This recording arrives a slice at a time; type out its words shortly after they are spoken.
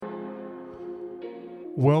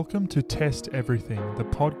Welcome to Test Everything, the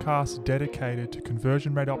podcast dedicated to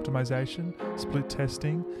conversion rate optimization, split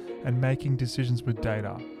testing, and making decisions with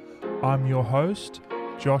data. I'm your host,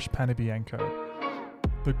 Josh Panabianco.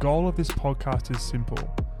 The goal of this podcast is simple: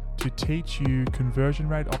 to teach you conversion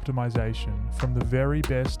rate optimization from the very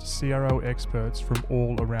best CRO experts from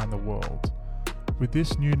all around the world. With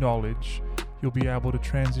this new knowledge, you'll be able to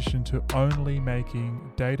transition to only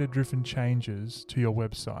making data-driven changes to your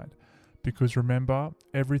website. Because remember,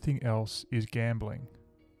 everything else is gambling.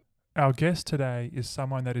 Our guest today is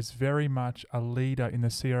someone that is very much a leader in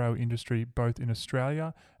the CRO industry, both in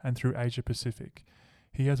Australia and through Asia Pacific.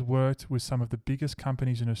 He has worked with some of the biggest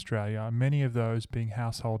companies in Australia, many of those being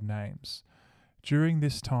household names. During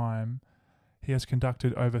this time, he has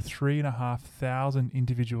conducted over 3,500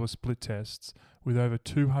 individual split tests with over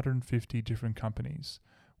 250 different companies,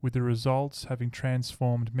 with the results having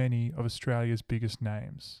transformed many of Australia's biggest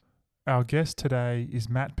names. Our guest today is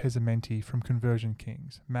Matt Pezzamenti from Conversion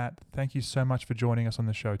Kings. Matt, thank you so much for joining us on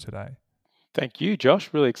the show today. Thank you, Josh.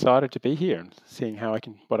 Really excited to be here and seeing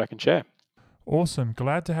what I can share. Awesome.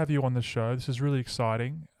 Glad to have you on the show. This is really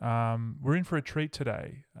exciting. We're in for a treat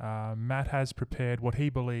today. Matt has prepared what he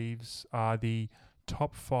believes are the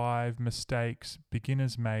top 5 mistakes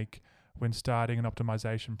beginners make when starting an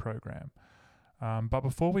optimization program. But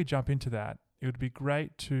before we jump into that, it would be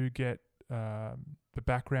great to get the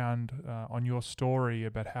background on your story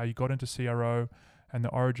about how you got into CRO and the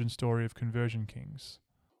origin story of Conversion Kings.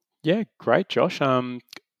 Yeah, great, Josh.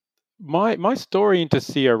 My story into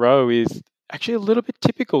CRO is actually a little bit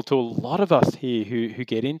typical to a lot of us here who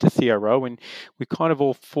get into CRO, and we kind of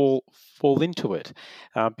all fall into it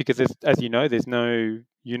because as you know, there's no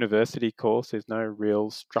university course, there's no real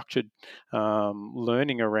structured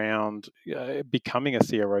learning around becoming a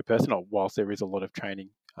CRO person, or whilst there is a lot of training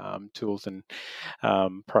tools and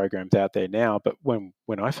programs out there now. But when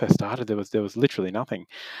I first started, there was literally nothing.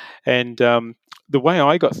 And the way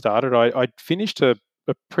I got started, I finished a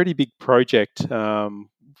pretty big project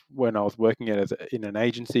when I was working in an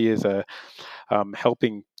agency as a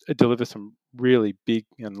helping deliver some really big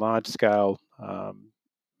and large scale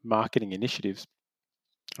marketing initiatives.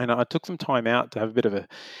 And I took some time out to have a bit of a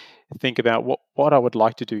think about what I would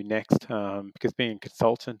like to do next, because being a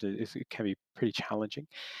consultant it can be pretty challenging.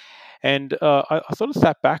 And I sort of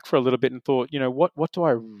sat back for a little bit and thought, what do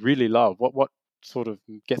I really love? What sort of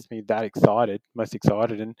gets me that most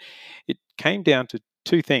excited? And it came down to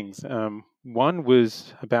two things. One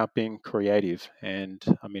was about being creative, and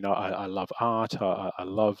I mean, I love art. I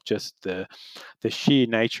love just the sheer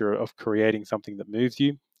nature of creating something that moves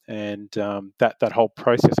you, and that whole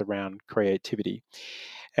process around creativity.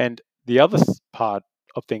 And the other part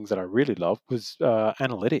of things that I really loved was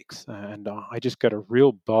analytics, and I just got a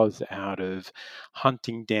real buzz out of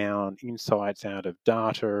hunting down insights out of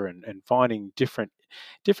data and finding different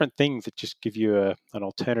things that just give you an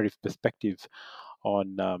alternative perspective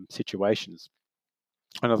on situations.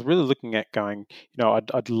 And I was really looking at going,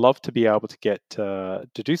 I'd love to be able to get to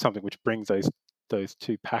do something which brings those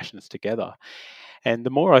two passions together. And the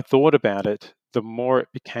more I thought about it, the more it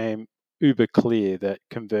became uber clear that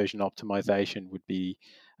conversion optimization would be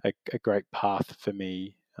a great path for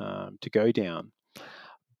me to go down.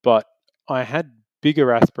 But I had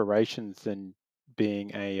bigger aspirations than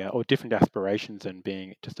being or different aspirations than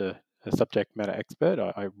being just a subject matter expert.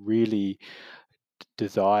 I really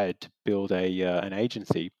desired to build an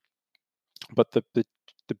agency, but the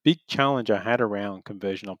big challenge I had around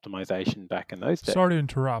conversion optimization back in those days. Sorry to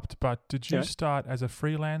interrupt, but did you Yeah. start as a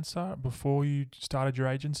freelancer before you started your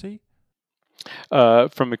agency?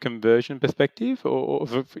 From a conversion perspective,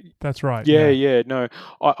 That's right, yeah, yeah. yeah, no,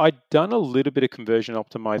 I'd done a little bit of conversion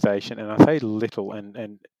optimization, and I say little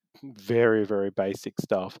and very very basic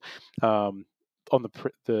stuff. Um, on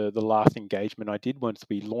the last engagement I did, once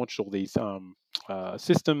we launched all these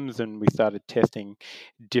systems and we started testing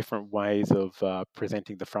different ways of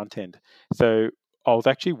presenting the front end. So I was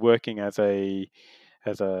actually working as a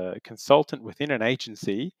consultant within an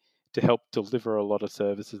agency to help deliver a lot of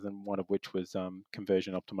services, and one of which was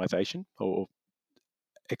conversion optimization or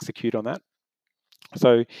execute on that.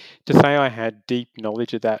 So to say I had deep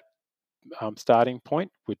knowledge of that starting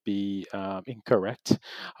point would be incorrect.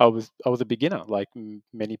 I was a beginner, like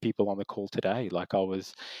many people on the call today. Like I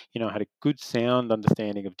had a good sound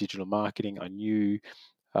understanding of digital marketing. I knew.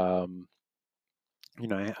 Um,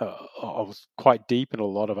 I was quite deep in a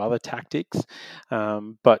lot of other tactics,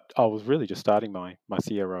 but I was really just starting my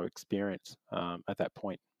CRO experience at that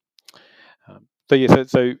point. So yeah,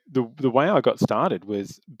 so the way I got started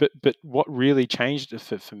was, but what really changed it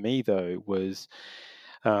for me though was,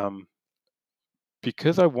 um,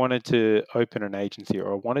 because I wanted to open an agency,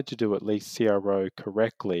 or I wanted to do at least CRO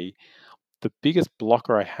correctly, the biggest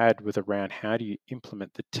blocker I had was around how do you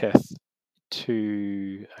implement the tests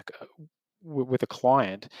to with a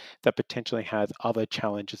client that potentially has other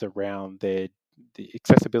challenges around the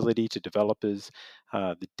accessibility to developers,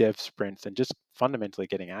 the dev sprints, and just fundamentally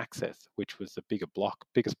getting access, which was the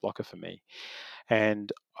biggest blocker for me.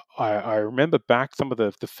 And I remember back some of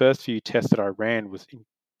the first few tests that I ran was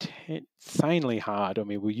insanely hard. I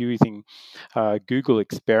mean, we're using Google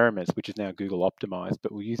Experiments, which is now Google Optimized,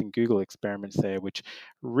 but we're using Google Experiments there, which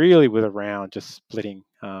really was around just splitting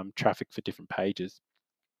traffic for different pages.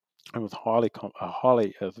 It was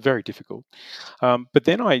very difficult. But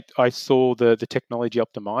then I saw the technology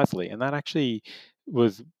Optimizely, and that actually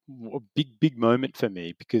was a big moment for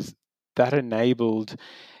me, because that enabled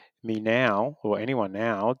me now, or anyone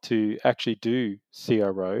now, to actually do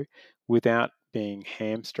CRO without being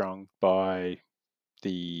hamstrung by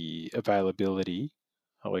the availability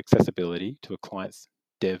or accessibility to a client's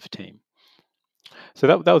dev team. So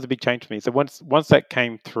that was a big change for me. So once that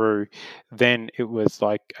came through, then it was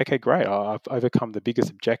like, okay, great. I've overcome the biggest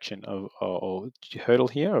objection or hurdle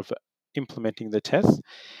here of implementing the tests,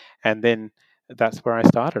 and then that's where I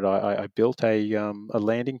started. I built a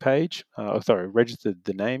landing page. Registered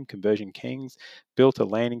the name Conversion Kings, built a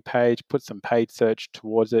landing page, put some paid search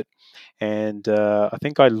towards it, and I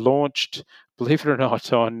think I launched, believe it or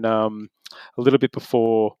not, on a little bit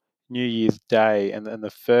before New Year's Day, and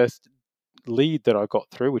the first lead that I got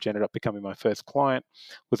through, which ended up becoming my first client,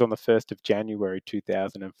 was on the 1st of January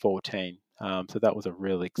 2014. So that was a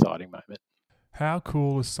really exciting moment. How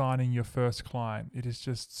cool is signing your first client? It is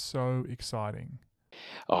just so exciting.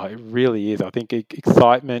 Oh, it really is. I think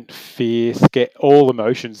excitement, fear, all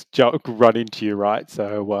emotions run into you, right?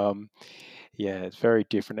 So, yeah, it's very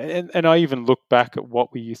different. And I even look back at what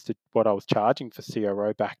I was charging for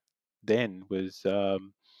CRO back then was,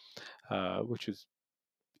 which was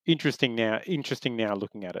interesting now. Interesting now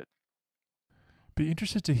looking at it. Be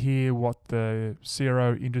interested to hear what the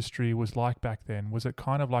CRO industry was like back then. Was it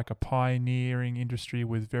kind of like a pioneering industry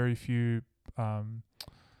with very few, um,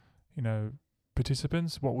 you know,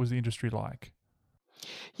 participants? What was the industry like?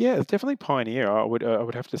 Yeah, it's definitely pioneer. I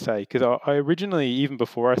would have to say, because I originally, even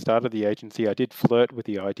before I started the agency, I did flirt with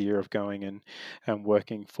the idea of going and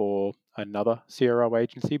working for another CRO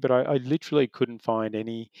agency, but I literally couldn't find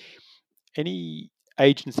any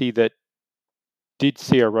agency that did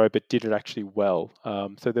CRO but did it actually well.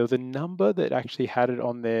 So there was a number that actually had it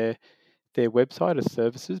on their website as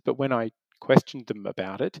services, but when I questioned them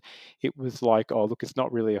about it, it was like, oh, look, it's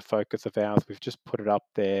not really a focus of ours. We've just put it up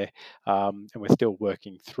there, and we're still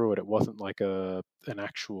working through it. It wasn't like an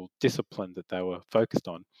actual discipline that they were focused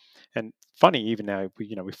on. And funny, even now,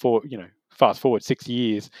 fast forward 6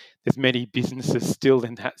 years, there's many businesses still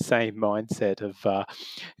in that same mindset of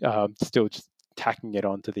still just tacking it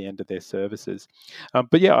on to the end of their services.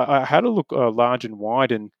 But yeah, I had a look large and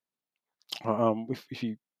wide, and if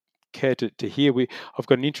you care to hear, I've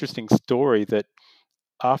got an interesting story that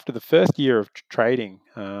after the first year of trading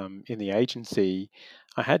in the agency,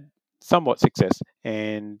 I had somewhat success,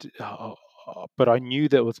 and but I knew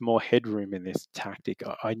there was more headroom in this tactic.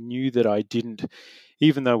 I knew that I didn't,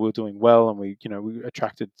 even though we were doing well, and we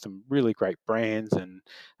attracted some really great brands, and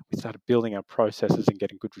we started building our processes and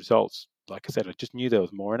getting good results. Like I said, I just knew there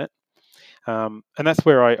was more in it. And that's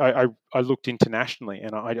where I looked internationally,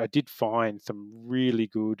 and I did find some really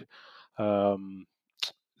good um,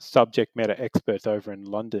 subject matter experts over in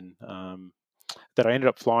London, that I ended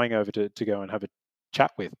up flying over to go and have a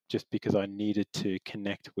chat with, just because I needed to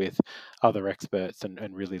connect with other experts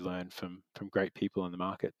and really learn from great people in the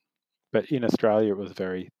market. But in Australia, it was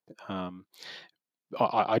very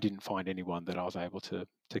I didn't find anyone that I was able to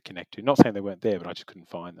connect to. Not saying they weren't there, but I just couldn't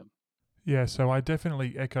find them. Yeah, so I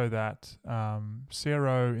definitely echo that.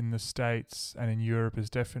 CRO in the States and in Europe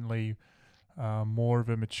is definitely more of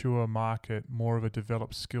a mature market, more of a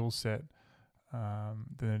developed skill set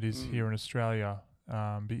than it is Mm. here in Australia.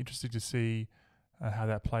 Be interested to see how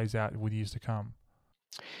that plays out with years to come.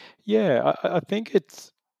 Yeah, I think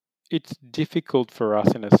it's difficult for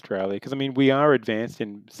us in Australia, because I mean we are advanced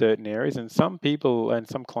in certain areas, and some people and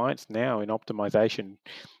some clients now in optimization,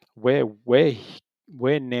 we're we're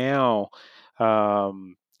we're now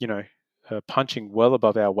punching well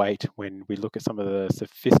above our weight when we look at some of the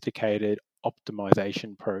sophisticated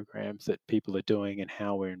optimization programs that people are doing and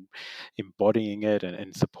how we're embodying it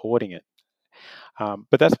and supporting it.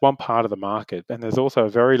 But that's one part of the market, and there's also a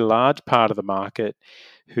very large part of the market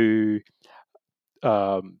who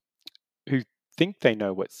um, who think they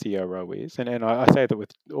know what CRO is, and I say that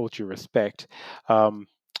with all due respect, um,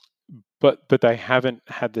 but they haven't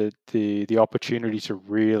had the opportunity to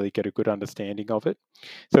really get a good understanding of it.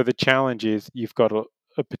 So the challenge is you've got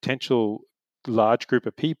a potential large group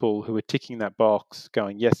of people who are ticking that box,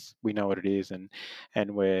 going, yes, we know what it is, and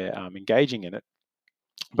we're engaging in it,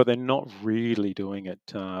 but they're not really doing it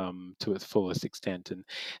to its fullest extent, and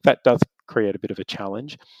that does create a bit of a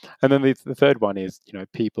challenge. And then the third one is,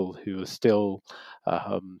 people who are still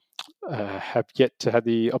have yet to have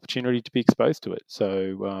the opportunity to be exposed to it.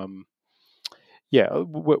 So yeah,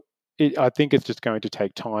 I think it's just going to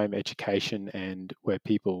take time, education, and where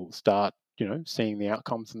people start, seeing the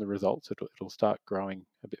outcomes and the results, it'll start growing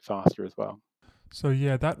a bit faster as well. So,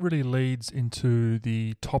 yeah, that really leads into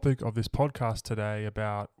the topic of this podcast today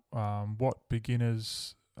about what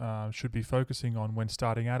beginners should be focusing on when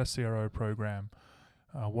starting out a CRO program.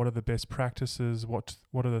 What are the best practices? What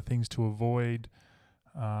are the things to avoid?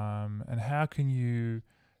 And how can you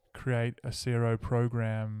create a CRO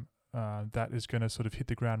program that is going to sort of hit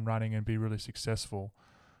the ground running and be really successful?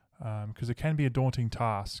 Because it can be a daunting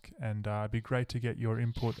task, and it'd be great to get your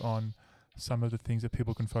input on some of the things that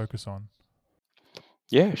people can focus on.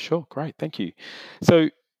 Yeah, sure. Great. Thank you. So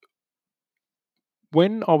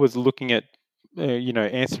when I was looking at,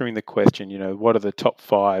 answering the question, what are the top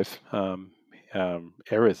five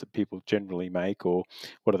errors that people generally make, or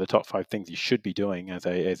what are the top five things you should be doing as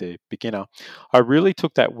a beginner, I really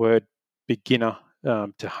took that word beginner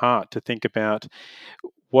to heart, to think about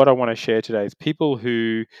what I want to share today is people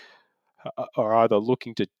who are either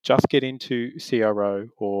looking to just get into CRO,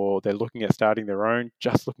 or they're looking at starting their own,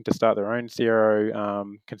 just looking to start their own CRO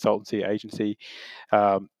consultancy agency.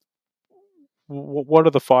 Um, what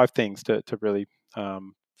are the five things to really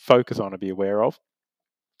focus on and be aware of,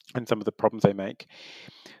 and some of the problems they make?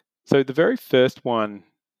 So the very first one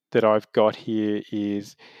that I've got here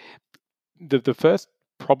is the first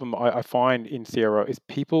problem I find in CRO is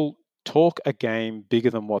people talk a game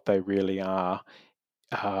bigger than what they really are,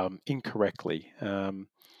 incorrectly.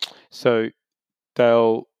 So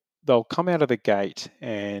they'll they'll come out of the gate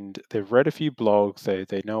and they've read a few blogs,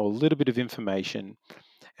 they know a little bit of information,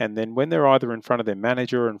 and then when they're either in front of their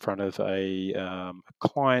manager or in front of a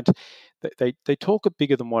client, they talk it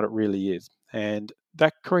bigger than what it really is, and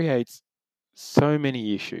that creates so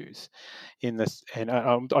many issues in this. And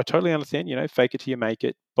I totally understand, fake it till you make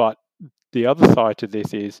it, but the other side to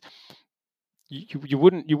this is you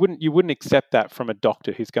wouldn't accept that from a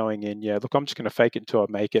doctor who's going in. Yeah, look, I'm just going to fake it until I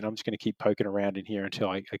make it. I'm just going to keep poking around in here until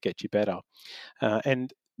I get you better.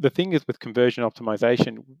 And the thing is, with conversion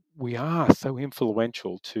optimization, we are so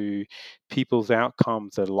influential to people's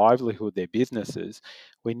outcomes, their livelihood, their businesses.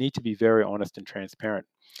 We need to be very honest and transparent.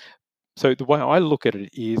 So the way I look at it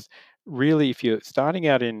is, really, if you're starting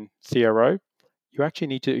out in CRO, you actually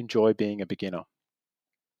need to enjoy being a beginner.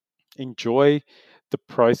 Enjoy the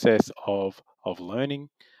process of learning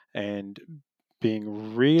and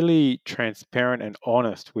being really transparent and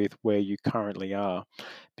honest with where you currently are.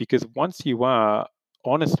 Because once you are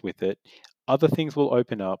honest with it, other things will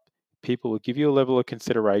open up. People will give you a level of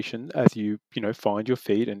consideration as find your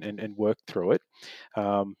feet and work through it.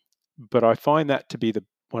 Um, but I find that to be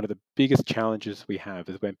one of the biggest challenges we have,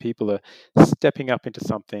 is when people are stepping up into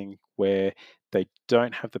something where they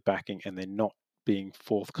don't have the backing and they're not being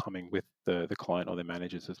forthcoming with the client or their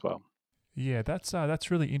managers as well. Yeah, that's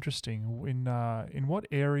really interesting. In what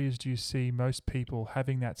areas do you see most people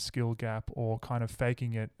having that skill gap or kind of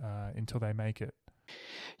faking it until they make it?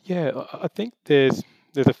 Yeah, I think there's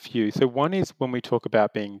a few. So one is when we talk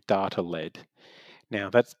about being data led. Now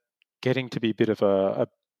that's getting to be a bit of a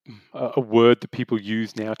word that people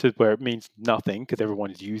use now, to where it means nothing because everyone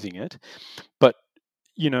is using it. But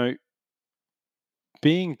you know,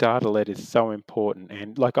 being data led is so important,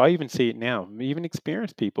 and like I even see it now. Even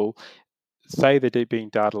experienced people say they're being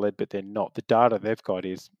data led, but they're not. The data they've got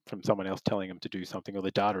is from someone else telling them to do something, or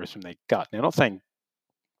the data is from their gut. Now, I'm not saying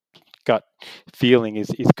gut feeling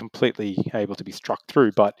is completely able to be struck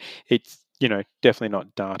through, but it's definitely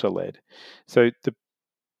not data led. So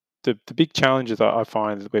the big challenges I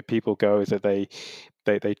find where people go is that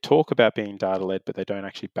they talk about being data led, but they don't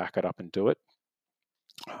actually back it up and do it.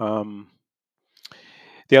 Um,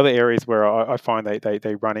 the other areas where I find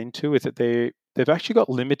they run into is that they've actually got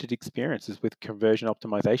limited experiences with conversion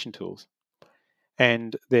optimization tools,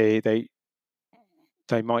 and they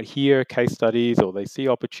might hear case studies or they see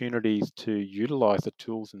opportunities to utilize the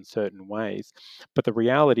tools in certain ways, but the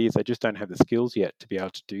reality is they just don't have the skills yet to be able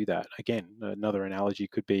to do that. Again, another analogy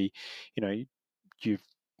could be, you know, you've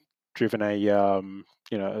driven a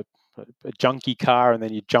junky car, and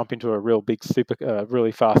then you jump into a real big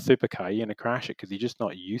really fast supercar. You're going to crash it because you're just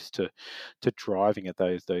not used to driving at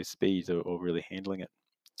those speeds, or really handling it.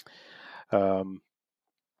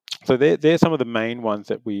 So they're some of the main ones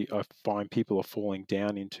that I find people are falling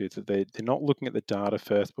down into. That they're not looking at the data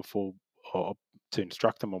first before or to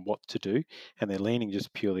instruct them on what to do, and they're leaning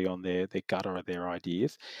just purely on their gut or their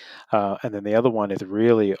ideas. And then the other one is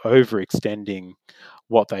really overextending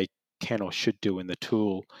what they can or should do in the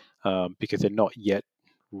tool because they're not yet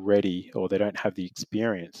ready or they don't have the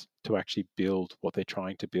experience to actually build what they're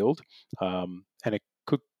trying to build. And it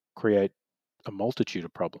could create a multitude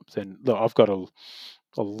of problems. And look, I've got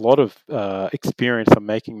a lot of experience on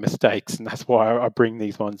making mistakes, and that's why I bring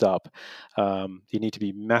these ones up. You need to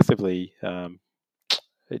be massively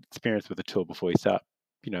experienced with the tool before you start,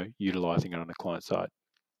 utilizing it on a client side.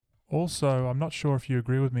 Also, I'm not sure if you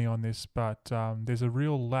agree with me on this, but there's a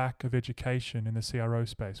real lack of education in the CRO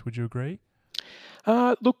space. Would you agree?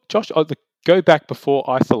 Look, Josh, go back before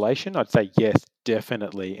isolation. I'd say yes,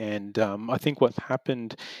 definitely. And I think what's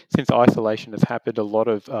happened since isolation has happened, a lot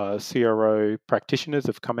of CRO practitioners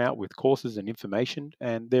have come out with courses and information,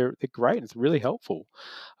 and they're great. And it's really helpful.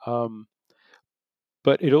 Um,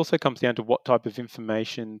 but it also comes down to what type of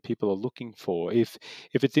information people are looking for. If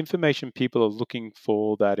it's information people are looking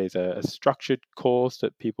for that is a structured course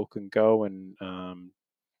that people can go and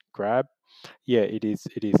grab, yeah, it is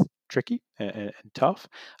tricky and tough.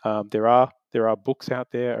 There are books out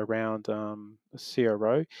there around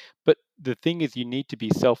CRO, but the thing is, you need to be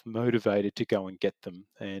self motivated to go and get them.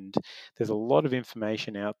 And there's a lot of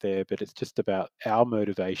information out there, but it's just about our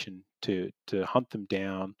motivation to hunt them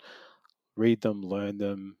down, read them, learn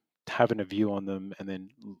them, having a view on them, and then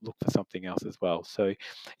look for something else as well. So,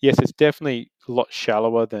 yes, it's definitely a lot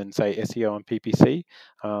shallower than say SEO and PPC.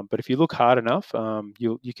 But if you look hard enough,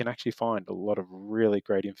 you can actually find a lot of really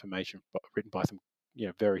great information written by some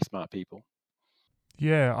very smart people.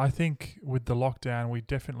 Yeah, I think with the lockdown, we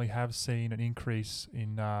definitely have seen an increase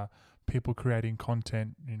in people creating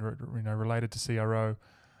content, related to CRO.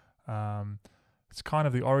 Um, it's kind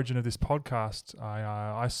of the origin of this podcast.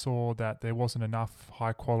 I saw that there wasn't enough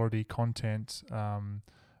high quality content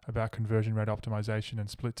about conversion rate optimization and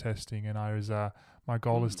split testing, and my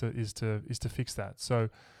goal is Mm. to fix that. So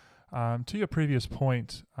to your previous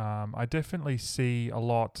point, I definitely see a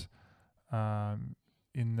lot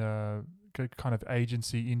in the kind of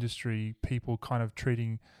agency industry, people kind of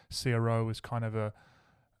treating CRO as kind of a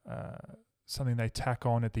something they tack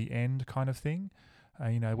on at the end kind of thing.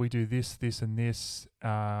 We do this, this, and this,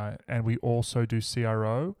 and we also do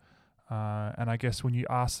CRO. And I guess when you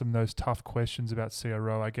ask them those tough questions about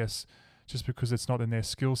CRO, I guess just because it's not in their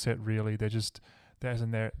skill set, really,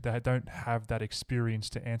 they don't have that experience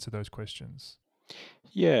to answer those questions.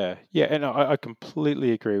 Yeah, yeah, and I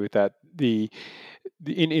completely agree with that.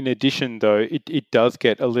 In addition, though, it does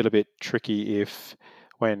get a little bit tricky if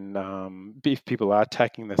people are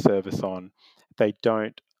tacking the service on, they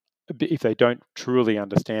don't if they don't truly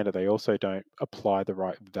understand it, they also don't apply the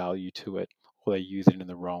right value to it, or they use it in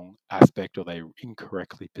the wrong aspect, or they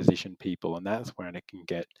incorrectly position people, and that's when it can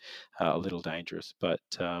get a little dangerous. But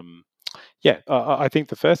yeah, I think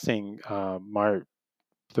the first thing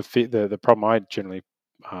the problem I generally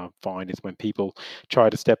find is when people try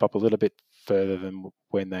to step up a little bit further than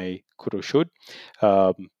when they could or should,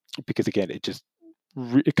 um, because again,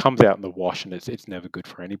 it comes out in the wash, and it's never good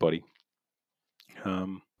for anybody.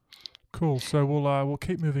 Um, Cool. So we'll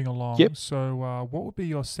keep moving yep. along. So what would be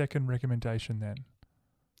your second recommendation then?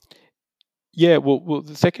 Yeah. Well,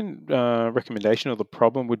 the second recommendation or the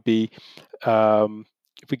problem would be um,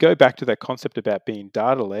 if we go back to that concept about being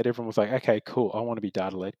data led. Everyone was like, "Okay, cool, I want to be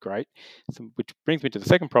data led, great." So, which brings me to the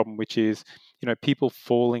second problem, which is people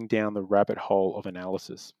falling down the rabbit hole of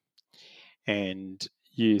analysis. And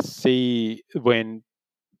you see when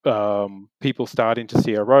people start into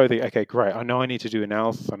CRO, they okay, great. I know I need to do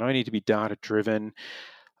analysis. I know I need to be data driven.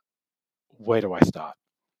 Where do I start?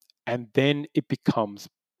 And then it becomes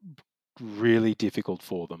really difficult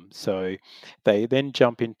for them. So they then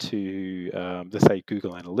jump into, let's say,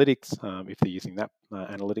 Google Analytics, if they're using that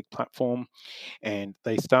analytic platform, and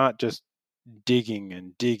they start just digging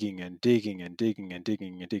and digging and digging and digging and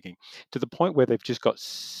digging and digging to the point where they've just got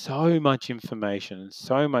so much information and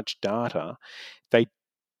so much data, they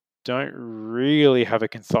don't really have a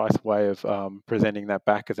concise way of presenting that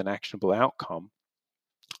back as an actionable outcome.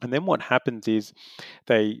 And then what happens is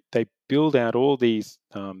they build out all these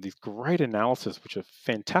great analysis, which are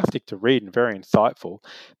fantastic to read and very insightful,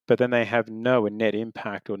 but then they have no net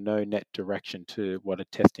impact or no net direction to what a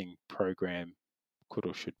testing program could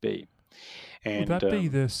or should be. Would And that be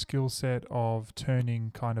the skill set of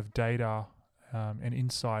turning kind of data and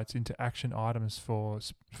insights into action items for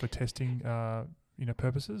testing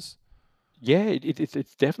purposes? Yeah,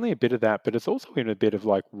 it's definitely a bit of that, but it's also in a bit of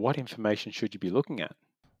like, what information should you be looking at?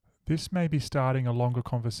 This may be starting a longer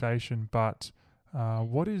conversation, but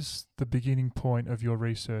what is the beginning point of your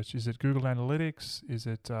research? Is it Google Analytics? Is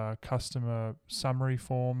it customer summary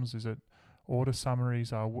forms? Is it order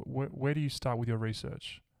summaries? Where do you start with your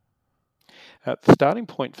research? The starting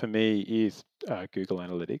point for me is Google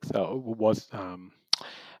Analytics. Was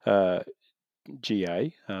uh,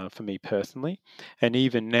 GA for me personally, and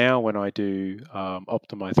even now when I do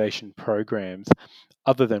optimization programs,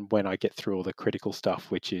 other than when I get through all the critical stuff,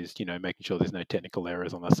 which is making sure there's no technical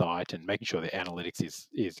errors on the site and making sure the analytics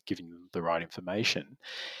is giving them the right information,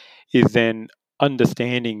 is then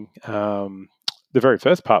understanding. The very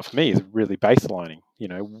first part for me is really baselining.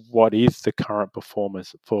 What is the current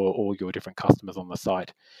performance for all your different customers on the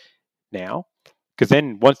site now? Because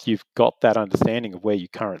then once you've got that understanding of where you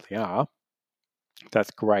currently are,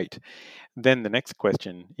 that's great. Then the next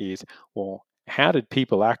question is, well, how did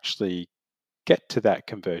people actually get to that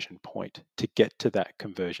conversion point, to get to that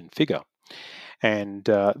conversion figure? And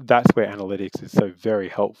that's where analytics is so very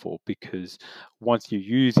helpful, because once you're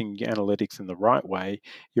using analytics in the right way,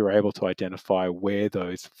 you're able to identify where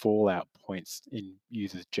those fallout points in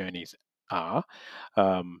users' journeys are,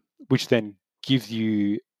 which then gives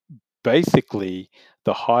you basically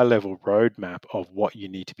the high level roadmap of what you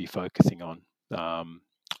need to be focusing on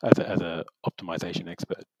as a optimization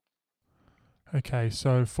expert. Okay,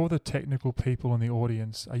 so for the technical people in the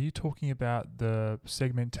audience, are you talking about the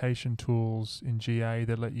segmentation tools in GA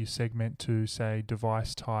that let you segment to, say,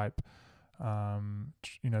 device type,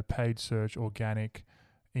 paid search, organic,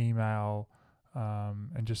 email,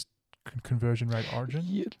 and just conversion rate origin?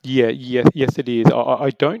 Yes, it is. I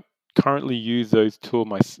don't currently use those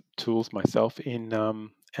tools myself in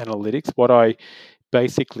analytics. What I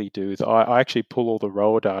basically do is I actually pull all the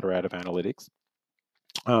raw data out of analytics.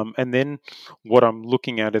 And then what I'm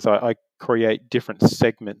looking at is I create different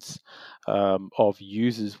segments of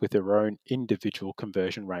users with their own individual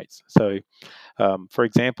conversion rates. So, for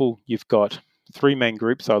example, you've got three main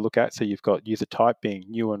groups I look at. So you've got user type being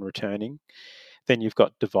new and returning. Then you've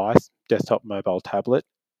got device, desktop, mobile, tablet.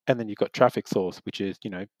 And then you've got traffic source, which is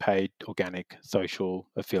paid, organic, social,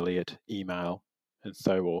 affiliate, email, and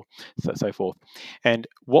so forth. And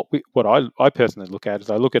what I personally look at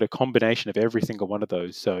is I look at a combination of every single one of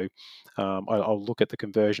those. So I'll look at the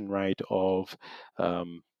conversion rate of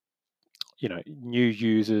um, new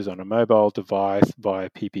users on a mobile device via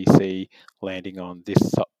PPC landing on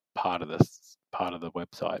this part of the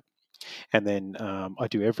website, and then I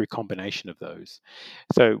do every combination of those.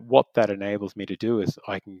 So what that enables me to do is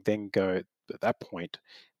I can then go at that point,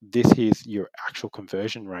 this is your actual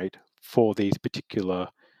conversion rate for these particular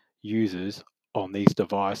users on these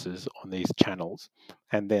devices, on these channels.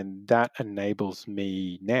 And then that enables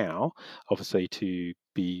me now, obviously, to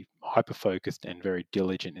be hyper focused and very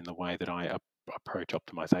diligent in the way that I approach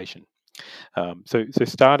optimization. So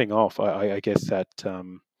starting off, I guess that,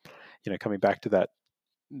 coming back to that,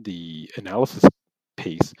 the analysis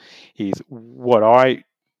piece is what I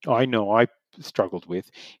know I struggled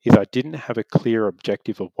with is I didn't have a clear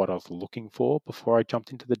objective of what I was looking for before I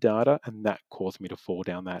jumped into the data, and that caused me to fall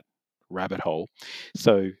down that rabbit hole.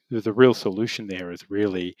 So the real solution there is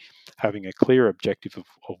really having a clear objective of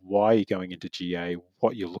why you're going into GA,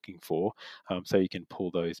 what you're looking for, so you can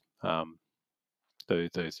pull those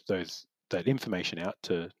that information out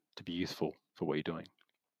to be useful for what you're doing.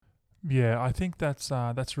 Yeah, I think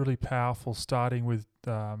that's really powerful. Starting with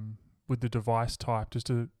the device type, just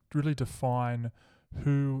to really define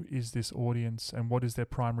who is this audience and what is their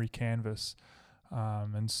primary canvas.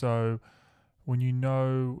 And so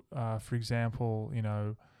when for example,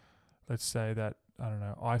 let's say that I don't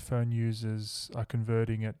know, iPhone users are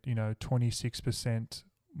converting at 26%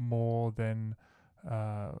 more than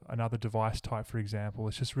another device type, for example.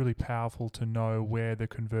 It's just really powerful to know where the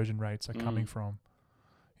conversion rates are coming Mm. from.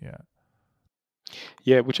 Yeah.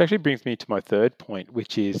 Yeah, which actually brings me to my third point,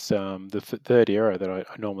 which is the third error that I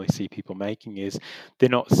normally see people making is they're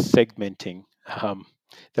not segmenting.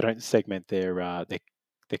 They don't segment their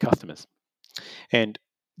customers, and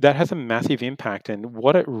that has a massive impact. And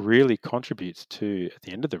what it really contributes to at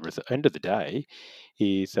the end of the day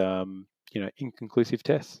is inconclusive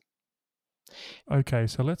tests. Okay,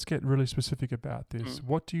 so let's get really specific about this. Mm.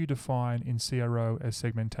 What do you define in CRO as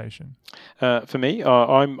segmentation? For me,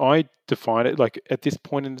 I define it like at this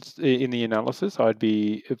point in the analysis, I'd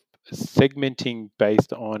be segmenting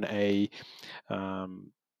based on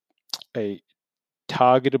um, a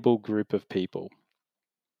targetable group of people.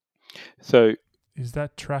 So Is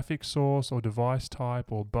that traffic source or device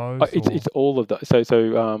type or both it's or all of that. So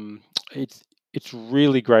it's it's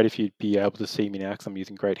really great if you'd be able to see me now because I'm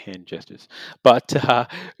using great hand gestures. But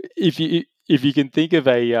if you can think of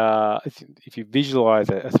if you visualize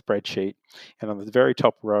a spreadsheet, and on the very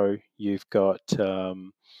top row you've got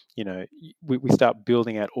we start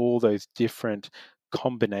building out all those different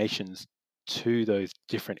combinations to those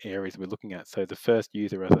different areas we're looking at. So the first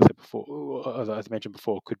user, as I said before, as I mentioned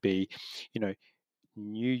before, could be, you know,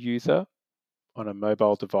 new user on a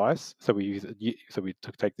mobile device. So we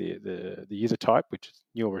take the user type, which is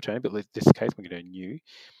new or return, but in this case we're going to do new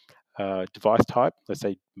device type, let's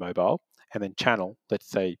say mobile, and then channel, let's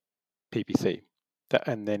say PPC.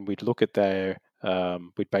 And then we'd look at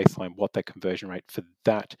we'd baseline what that conversion rate for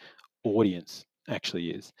that audience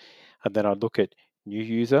actually is, and then I'd look at new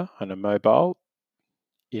user on a mobile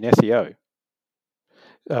in SEO.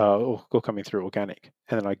 Or coming through organic,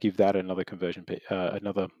 and then I give that another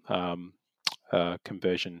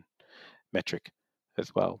conversion metric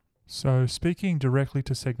as well. So, speaking directly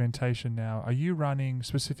to segmentation now, are you running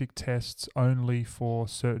specific tests only for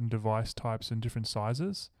certain device types and different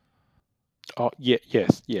sizes? Oh, yeah,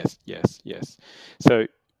 yes. So,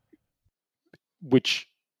 which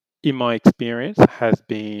in my experience has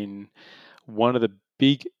been one of the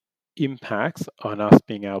big impacts on us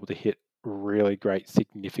being able to hit really great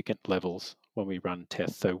significant levels when we run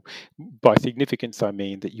tests. So by significance, I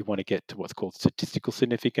mean that you want to get to what's called statistical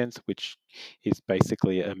significance, which is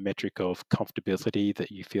basically a metric of comfortability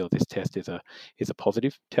that you feel this test is a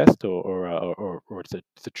positive test or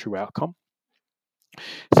it's a true outcome.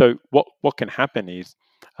 So what can happen is,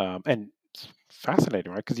 and it's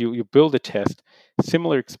fascinating, right? Because you build a test,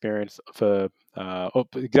 similar experience for or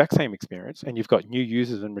exact same experience, and you've got new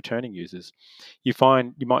users and returning users. You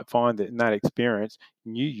might find that in that experience,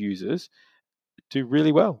 new users do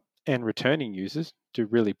really well, and returning users do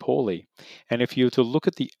really poorly. And if you were to look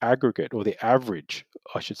at the aggregate or the average,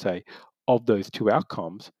 I should say, of those two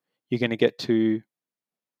outcomes, you're going to get to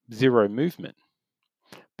zero movement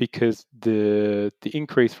because the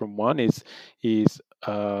increase from one is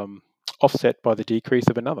offset by the decrease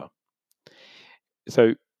of another.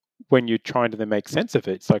 So when you're trying to then make sense of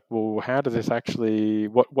it, it's like, well, how does this actually?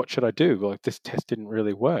 What should I do? Like this test didn't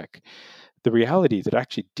really work. The reality is it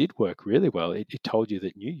actually did work really well. It told you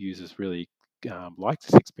that new users really like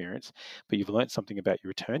this experience, but you've learned something about your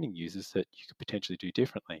returning users that you could potentially do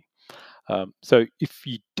differently. So if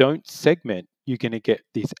you don't segment, you're going to get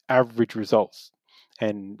these average results.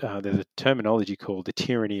 And there's a terminology called the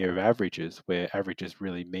tyranny of averages, where averages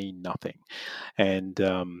really mean nothing. And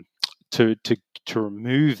to to to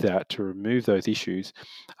remove that, to remove those issues,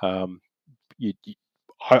 um,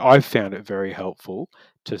 I've found it very helpful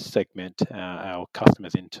to segment our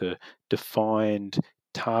customers into defined,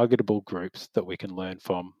 targetable groups that we can learn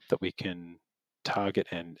from, that we can target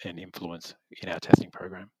and influence in our testing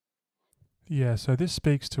program. Yeah, so this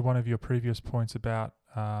speaks to one of your previous points about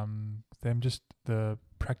the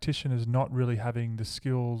practitioners not really having the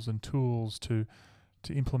skills and tools to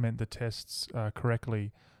implement the tests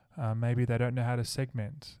correctly. Maybe they don't know how to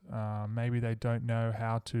segment. Maybe they don't know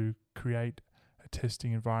how to create a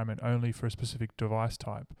testing environment only for a specific device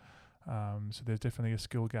type. So there's definitely a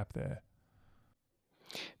skill gap there.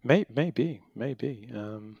 Maybe.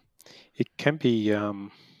 It can be.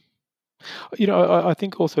 I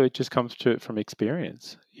think also it just comes from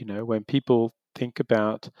experience. When people think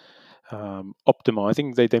about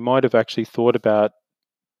optimizing, they might have actually thought about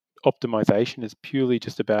optimization as purely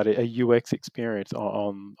just about a UX experience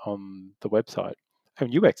on the website.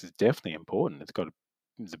 And UX is definitely important.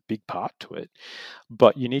 It's a big part to it,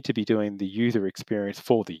 but you need to be doing the user experience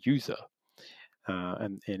for the user.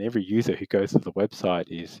 And every user who goes to the website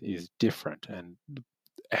is different. And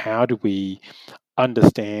how do we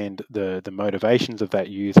understand the motivations of that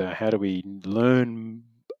user? How do we learn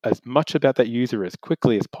as much about that user as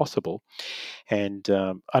quickly as possible, and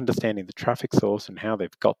understanding the traffic source and how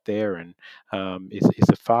they've got there, and is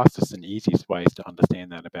the fastest and easiest ways to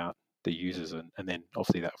understand that about the users, and then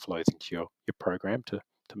obviously that flows into your program to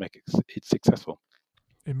make it successful.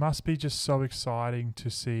 It must be just so exciting to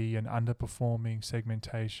see an underperforming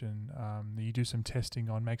segmentation that you do some testing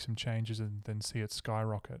on, make some changes, and then see it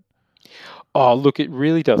skyrocket. Oh, look, it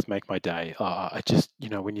really does make my day. I just,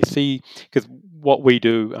 when you see, because what we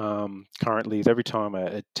do currently is every time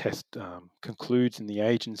a test concludes in the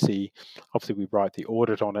agency, obviously we write the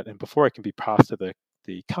audit on it, and before it can be passed to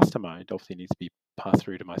the customer, it obviously needs to be passed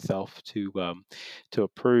through to myself to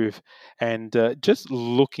approve. And just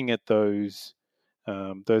looking at those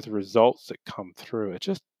results that come through, it's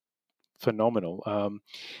just phenomenal.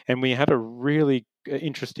 And we had a really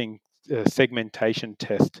interesting segmentation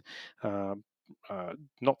test um,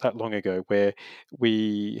 not that long ago, where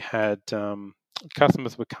we had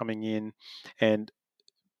customers were coming in, and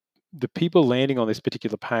the people landing on this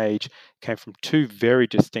particular page came from two very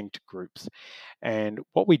distinct groups. And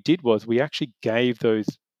what we did was we actually gave those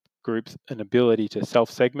groups an ability to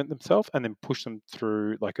self-segment themselves and then push them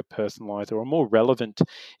through like a personalized or a more relevant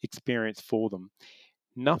experience for them.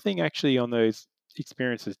 Nothing actually on those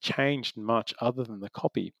experiences changed much other than the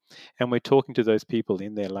copy. And we're talking to those people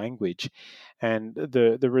in their language. And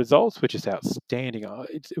the results were just outstanding.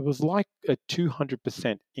 It was like a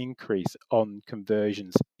 200% increase on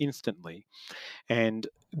conversions instantly. And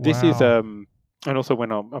this is, Wow. and also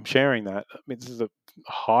when I'm sharing that, I mean, this is a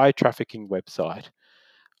high trafficking website,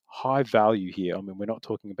 high value here. I mean, we're not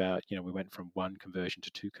talking about, we went from one conversion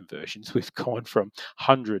to two conversions. We've gone from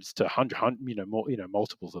hundreds to more,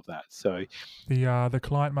 multiples of that. So, The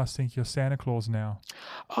client must think you're Santa Claus now.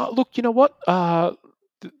 look, you know what? The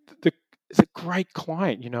it's a great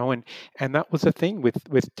client, and that was the thing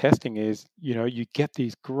with testing is, you get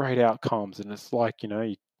these great outcomes, and it's like,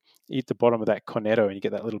 you eat the bottom of that cornetto and you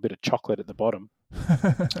get that little bit of chocolate at the bottom,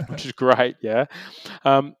 which is great, yeah.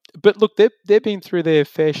 But look, they've been through their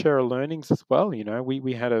fair share of learnings as well.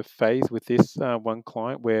 We had a phase with this one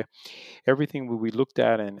client where everything we looked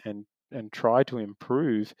at and tried to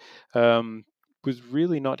improve was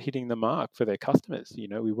really not hitting the mark for their customers.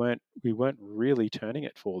 We weren't really turning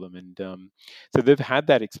it for them, and so they've had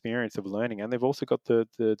that experience of learning, and they've also got the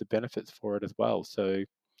benefits for it as well. So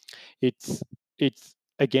it's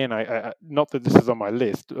again, I not that this is on my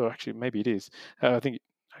list, or actually maybe it is. I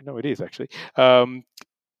know it is actually. The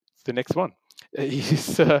next one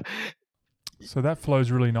is So that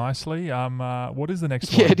flows really nicely. What is the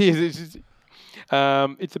next yeah, one? it is.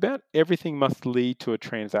 It's about everything must lead to a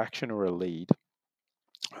transaction or a lead.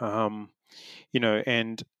 Um,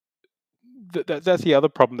 and that's the other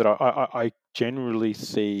problem that I generally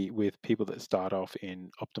see with people that start off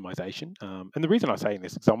in optimization. And the reason I'm saying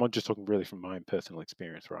this is I'm not just talking really from my own personal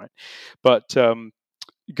experience, right? But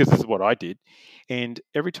because this is what I did. And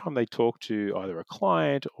every time they talk to either a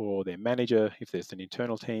client or their manager, if there's an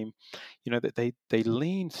internal team, that they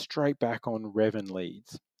lean straight back on rev and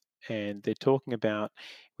leads. And they're talking about,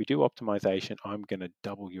 we do optimization, I'm going to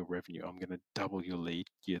double your revenue, I'm going to double your lead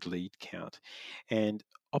count. And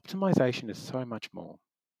optimization is so much more.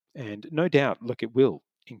 And no doubt, look, it will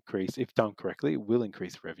increase, if done correctly, it will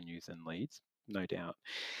increase revenues and leads, no doubt.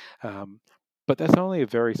 Um, but that's only a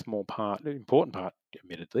very small part, important part,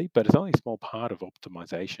 admittedly, but it's only a small part of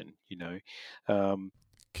optimization. Um,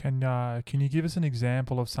 Can you give us an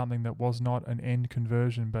example of something that was not an end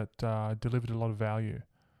conversion but delivered a lot of value?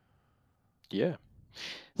 yeah.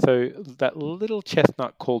 So that little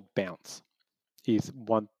chestnut called bounce is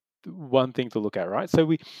one thing to look at, right?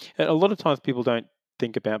 So a lot of times people don't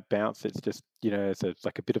think about bounce. It's just, it's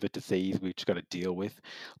like a bit of a disease we've just got to deal with.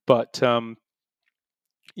 But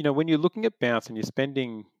when you're looking at bounce and you're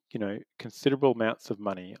spending, considerable amounts of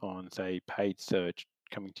money on, say, paid search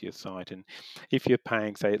coming to your site, and if you're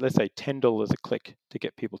paying, say, let's say $10 a click to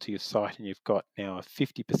get people to your site, and you've got now a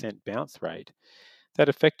 50% bounce rate, that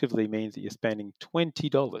effectively means that you're spending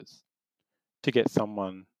 $20 to get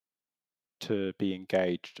someone to be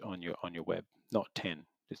engaged on your web, not 10,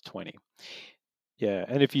 it's 20. Yeah,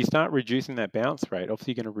 and if you start reducing that bounce rate,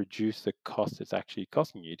 obviously you're going to reduce the cost it's actually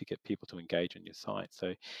costing you to get people to engage on your site.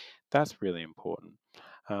 So that's really important.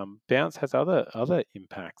 Bounce has other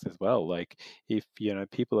impacts as well. Like if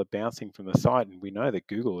people are bouncing from the site, and we know that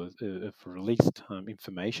Google have released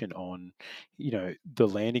information on the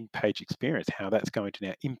landing page experience, how that's going to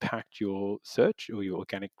now impact your search or your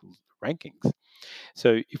organic rankings.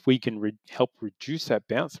 So if we can help reduce that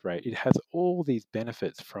bounce rate, it has all these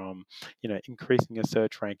benefits from increasing your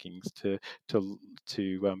search rankings to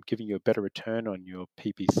giving you a better return on your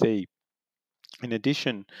PPC. In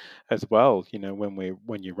addition, as well,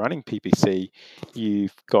 when you're running PPC,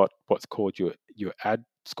 you've got what's called your ad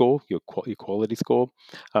score, your quality score.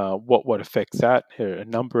 What affects that? A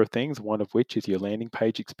number of things. One of which is your landing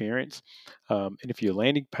page experience. And if your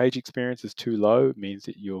landing page experience is too low, it means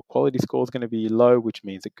that your quality score is going to be low, which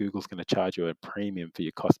means that Google's going to charge you a premium for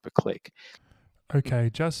your cost per click. Okay,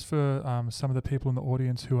 just for some of the people in the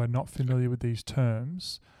audience who are not familiar with these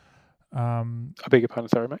terms, I beg your pardon,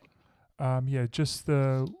 sorry, mate. yeah,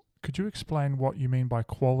 could you explain what you mean by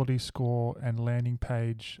quality score and landing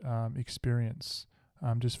page experience,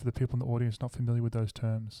 just for the people in the audience not familiar with those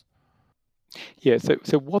terms? Yeah.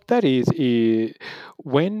 So what that is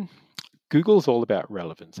when Google's all about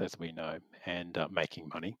relevance, as we know, and making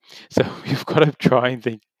money. So we've got to try and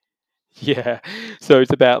think. Yeah. So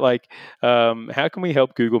it's about like, how can we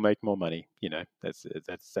help Google make more money? That's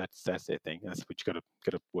their thing. That's what you got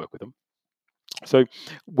to work with them. So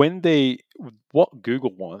what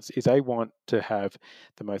Google wants is they want to have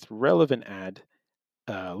the most relevant ad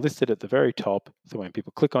listed at the very top. So when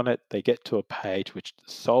people click on it, they get to a page which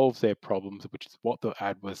solves their problems, which is what the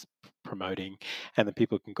ad was promoting, and then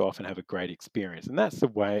people can go off and have a great experience. And that's the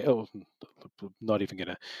way. Oh, I'm not even going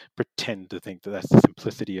to pretend to think that that's the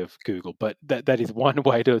simplicity of Google, but that is one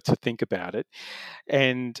way to think about it.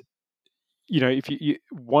 And if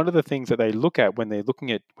one of the things that they look at when they're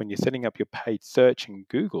looking at when you're setting up your paid search in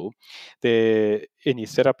Google, and you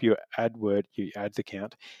set up your your ads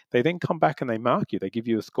account, they then come back and they mark you. They give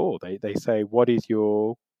you a score. They say what is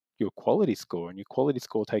your quality score, and your quality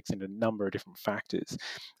score takes in a number of different factors.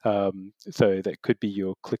 So that could be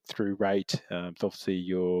your click through rate, it's obviously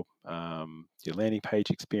your landing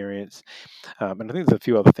page experience, and I think there's a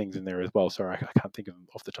few other things in there as well. Sorry, I can't think of them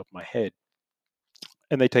off the top of my head,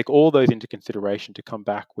 and they take all those into consideration to come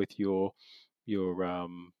back with your your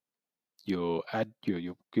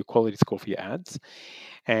quality score for your ads.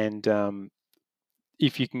 And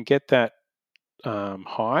if you can get that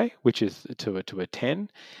high, which is to a 10,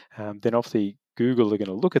 then obviously Google are going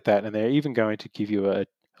to look at that, and they're even going to give you a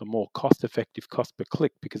more cost-effective cost per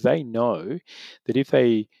click, because they know that if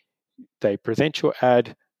they present your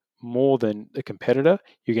ad more than a competitor,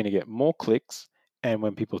 you're going to get more clicks. And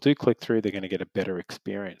when people do click through, they're going to get a better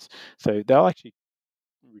experience. So they'll actually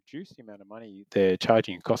reduce the amount of money they're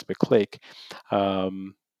charging cost per click,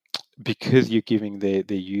 because you're giving their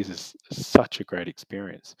users such a great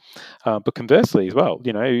experience. But conversely as well,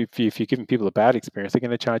 if you're giving people a bad experience, they're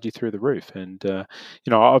going to charge you through the roof. And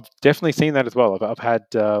I've definitely seen that as well. I've had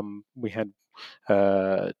we had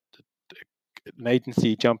uh, an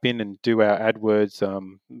agency jump in and do our AdWords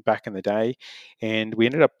back in the day, and we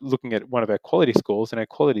ended up looking at one of our quality scores, and our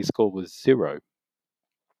quality score was 0.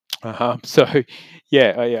 So,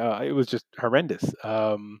 yeah, it was just horrendous,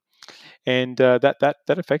 and that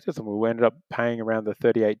affected them. We ended up paying around the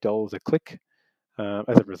 $38 a click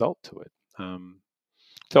as a result to it.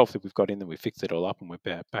 So obviously we've got in there, we fixed it all up, and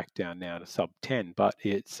we're back down now to sub 10. But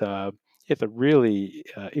it's a really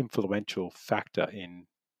influential factor in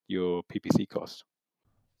your PPC cost.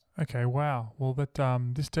 Okay, wow. Well,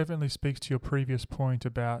 this definitely speaks to your previous point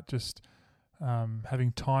about just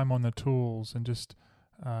having time on the tools and just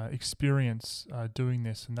experience doing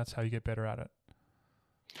this, and that's how you get better at it.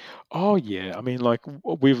 Oh yeah, I mean, like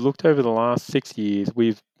we've looked over the last 6 years,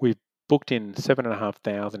 we've booked in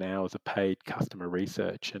 7,500 hours of paid customer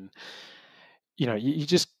research, and you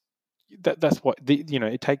just that's what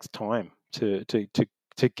it takes time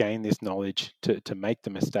to gain this knowledge, to make the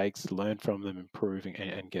mistakes, learn from them, improve,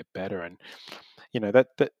 and get better. And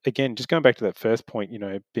that again, just going back to that first point,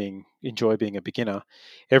 enjoy being a beginner.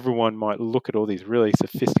 Everyone might look at all these really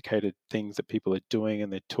sophisticated things that people are doing,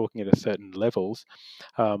 and they're talking at a certain levels,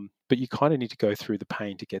 but you kind of need to go through the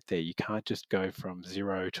pain to get there. You can't just go from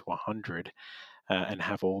 0 to 100 and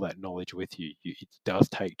have all that knowledge with you. It does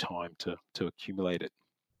take time to accumulate it.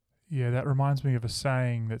 Yeah, that reminds me of a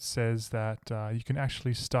saying that says that you can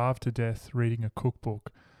actually starve to death reading a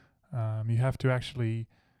cookbook. You have to actually,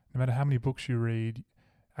 no matter how many books you read,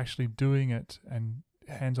 actually doing it and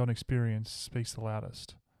hands-on experience speaks the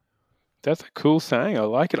loudest. That's a cool saying. I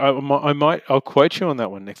like it. I'll quote you on that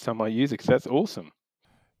one next time I use it, because that's awesome.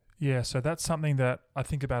 Yeah, so that's something that I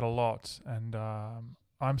think about a lot, and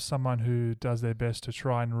I'm someone who does their best to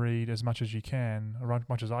try and read as much as you can, or as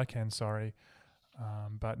much as I can, sorry.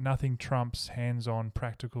 But nothing trumps hands-on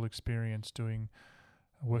practical experience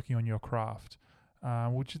working on your craft.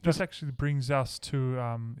 This actually brings us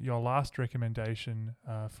to your last recommendation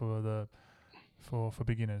for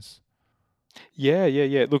beginners.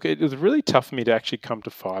 Yeah. Look, it was really tough for me to actually come to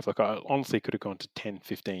 5. Like, I honestly could have gone to 10,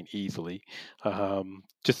 15 easily.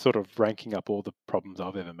 Just sort of ranking up all the problems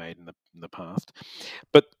I've ever made in the past.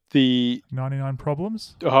 But 99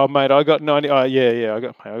 problems? oh mate, I got 90. Oh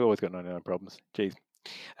yeah. I always got 99 problems. Jeez.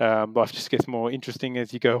 Life just gets more interesting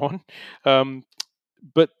as you go on.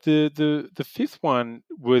 But the fifth one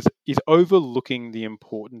is overlooking the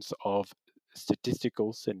importance of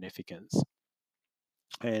statistical significance.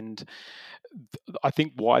 And I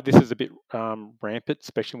think why this is a bit rampant,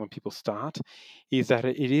 especially when people start, is that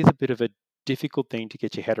it is a bit of a difficult thing to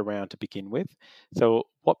get your head around to begin with. So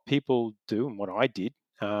what people do, and what I did,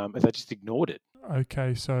 is I just ignored it.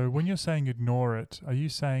 Okay, so when you're saying ignore it, are you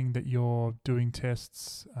saying that you're doing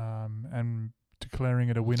tests and declaring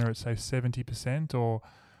it a winner at, say, 70%? Or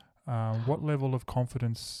what level of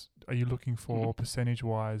confidence are you looking for Mhm.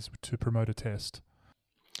 percentage-wise to promote a test?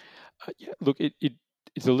 Yeah, look,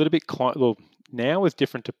 it's a little bit well, now is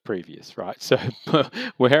different to previous, right? So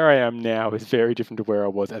where I am now is very different to where I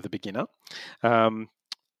was as a beginner. Um,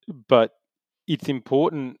 but it's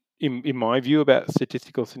important, in my view, about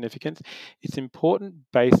statistical significance. It's important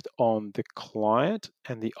based on the client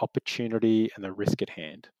and the opportunity and the risk at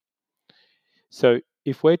hand. So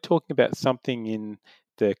if we're talking about something in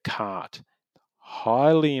the cart,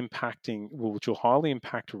 which will highly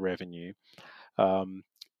impact revenue, um,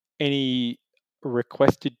 any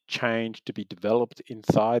requested change to be developed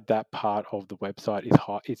inside that part of the website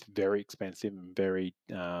is very expensive and very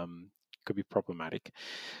could be problematic.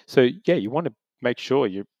 So yeah, you want to make sure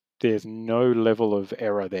there's no level of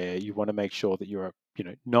error there. You want to make sure that you're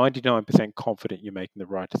 99% confident you're making the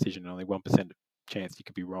right decision, and only 1% chance you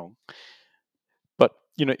could be wrong. But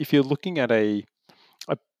if you're looking at a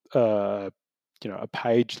uh, a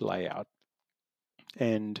page layout,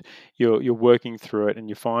 and you're working through it, and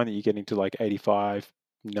you find that you're getting to like 85,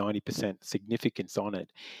 90% significance on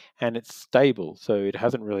it, and it's stable, so it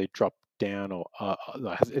hasn't really dropped down, or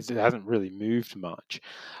it hasn't really moved much.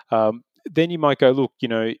 Then you might go, look,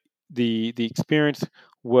 the experience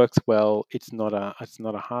works well. It's not a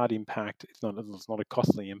hard impact. It's not a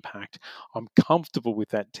costly impact. I'm comfortable with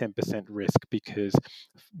that 10% risk, because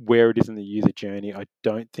where it is in the user journey, I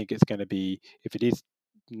don't think it's going to be, if it is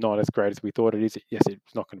not as great as we thought it is, yes,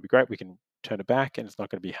 it's not going to be great. We can turn it back, and it's not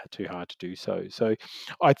going to be too hard to do so. So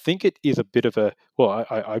I think it is a bit of a, well,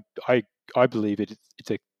 I believe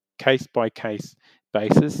it's a case by case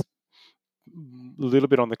basis, a little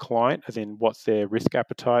bit on the client, as in what's their risk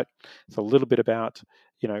appetite. It's a little bit about,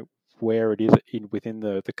 where it is within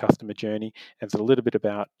the customer journey, and it's a little bit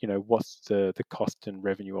about, what's the cost and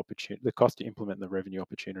revenue opportunity, the cost to implement the revenue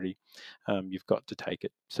opportunity. You've got to take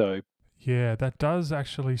it. So Yeah, that does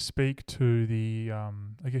actually speak to the,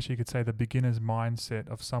 I guess you could say, the beginner's mindset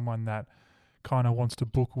of someone that kind of wants to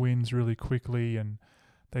book wins really quickly, and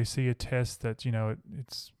they see a test that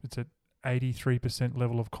it's at 83%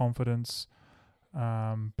 level of confidence,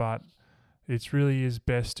 but it really is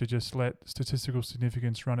best to just let statistical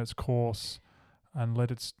significance run its course and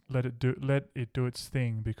let it do its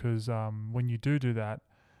thing, because when you do that,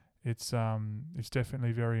 it's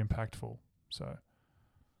definitely very impactful. So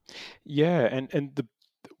yeah, and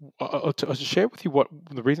I'll share with you what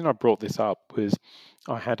the reason I brought this up was.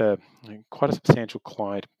 I had quite a substantial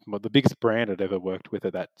client, well, the biggest brand I'd ever worked with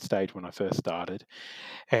at that stage when I first started,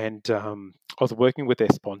 and I was working with their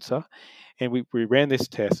sponsor, and we ran this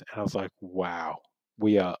test, and I was like, wow,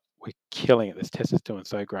 we're killing it. This test is doing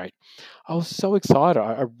so great. I was so excited.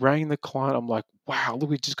 I rang the client. I'm like, wow, look,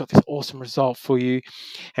 we just got this awesome result for you.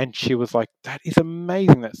 And she was like, that is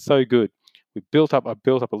amazing. That's so good. I built up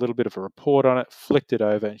a little bit of a report on it, flicked it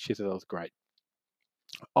over, and she said that was great.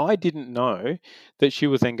 I didn't know that she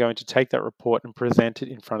was then going to take that report and present it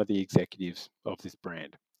in front of the executives of this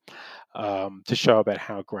brand, to show about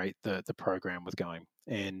how great the program was going.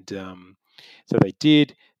 And so they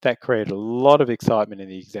did. That created a lot of excitement in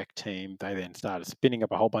the exec team. They then started spinning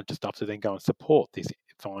up a whole bunch of stuff to then go and support this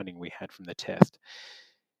finding we had from the test.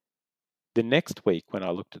 The next week, when I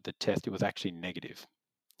looked at the test, it was actually negative.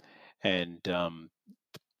 And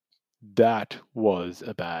that was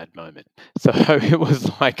a bad moment. So it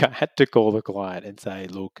was like I had to call the client and say,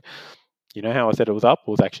 look, you know how I said it was up? It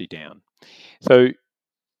was actually down. So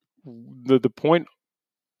the point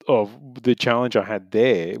of the challenge I had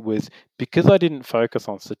there was, because I didn't focus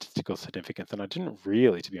on statistical significance, and I didn't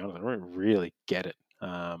really, to be honest, I didn't really get it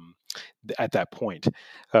at that point.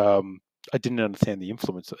 I didn't understand the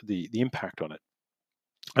influence, the impact on it,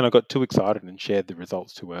 and I got too excited and shared the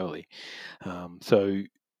results too early. So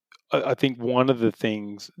I think one of the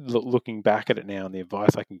things, looking back at it now, and the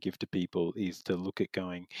advice I can give to people is to look at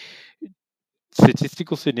going,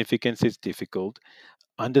 statistical significance is difficult.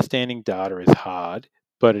 Understanding data is hard,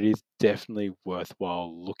 but it is definitely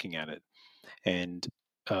worthwhile looking at it. And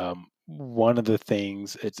one of the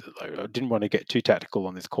things, I didn't want to get too tactical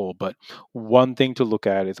on this call, but one thing to look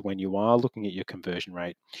at is, when you are looking at your conversion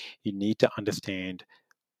rate, you need to understand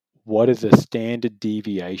what is a standard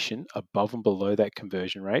deviation above and below that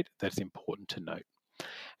conversion rate that's important to note.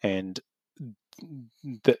 And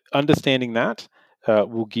understanding that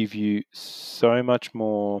will give you so much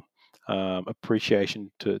more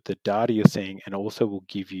appreciation to the data you're seeing, and also will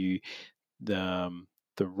give you the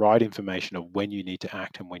right information of when you need to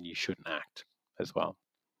act and when you shouldn't act as well.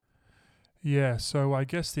 yeah, so I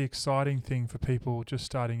guess the exciting thing for people just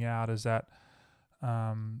starting out is that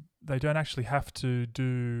they don't actually have to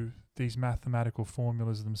do these mathematical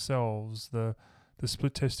formulas themselves. The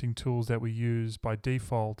split testing tools that we use by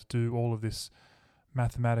default do all of this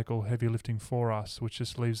mathematical heavy lifting for us, which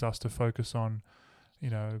just leaves us to focus on,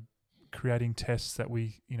 creating tests that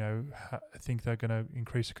we, think they're going to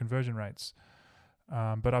increase the conversion rates.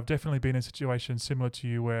 But I've definitely been in a situation similar to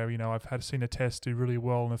you where, I've seen a test do really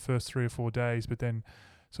well in the first 3 or 4 days, but then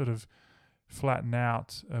sort of flatten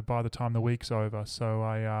out by the time the week's over. So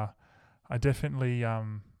I definitely,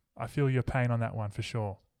 I feel your pain on that one for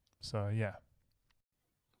sure. So yeah.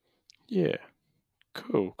 Yeah.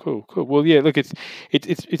 Cool, cool, cool. Well, yeah. Look, it's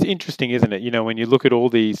interesting, isn't it? When you look at all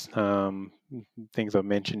these things I've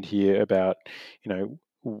mentioned here about, you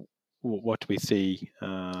know, what do we see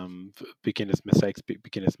beginners mistakes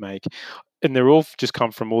beginners make, and they're all just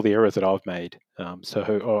come from all the errors that I've made. So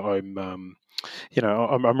I'm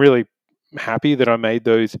really happy that I made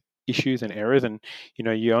those issues and errors, and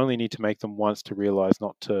you only need to make them once to realize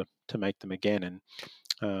not to make them again. And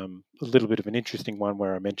a little bit of an interesting one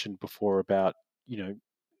where I mentioned before about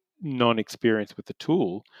non-experience with the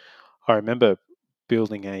tool. I remember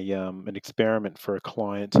building an experiment for a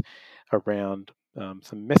client around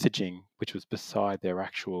some messaging, which was beside their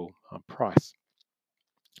actual price.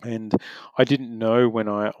 And I didn't know when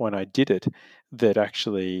I did it that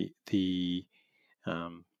actually the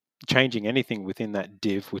um, changing anything within that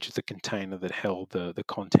div, which is a container that held the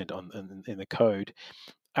content in the code,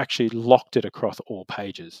 actually locked it across all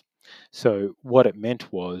pages. So what it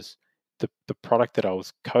meant was the product that I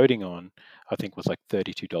was coding on, I think was like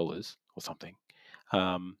 $32 or something.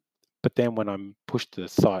 But then when I pushed the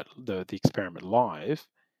site, the experiment live,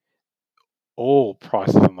 all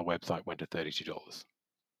prices on the website went to $32.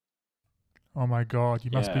 Oh my God,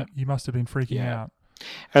 Yeah, you must have been freaking yeah. out.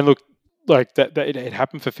 And look, like that it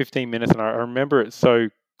happened for 15 minutes, and I remember it so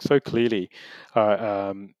clearly.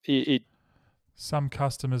 It Some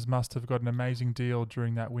customers must have got an amazing deal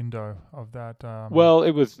during that window of that. Well, it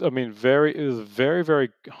was. I mean, it was very, very.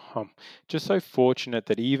 Just so fortunate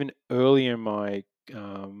that even early in my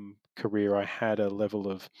career, I had a level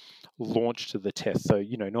of launch to the test. So,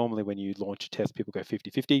 normally when you launch a test, people go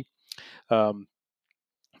 50-50. Um,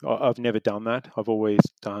 I've never done that. I've always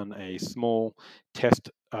done a small test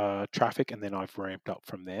traffic, and then I've ramped up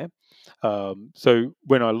from there. So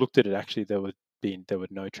when I looked at it, actually there were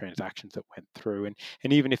no transactions that went through,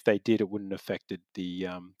 and even if they did, it wouldn't have affected the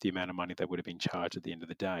amount of money they would have been charged at the end of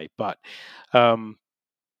the day. But um,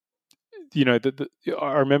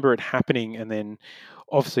 I remember it happening, and then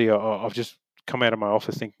obviously I've just come out of my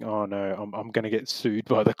office thinking, oh no, I'm going to get sued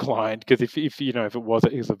by the client because if it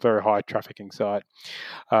was a very high trafficking site,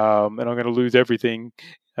 and I'm going to lose everything.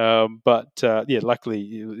 But yeah,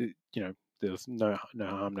 luckily, there was no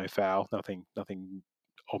harm, no foul, nothing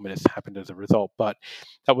ominous happened as a result. But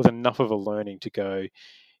that was enough of a learning to go.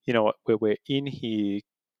 You know what? We're in here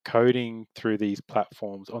coding through these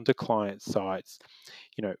platforms onto client sites.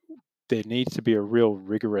 You know, there needs to be a real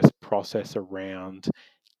rigorous process around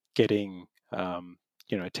getting.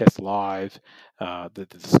 Tests live, the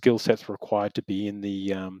skill sets required to be in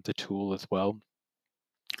the tool as well.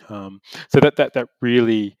 So that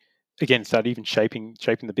really again started even shaping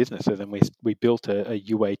the business. So then we built a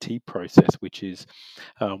UAT process, which is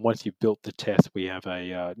once you've built the test, we have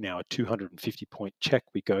a now a 250 point check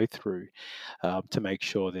we go through to make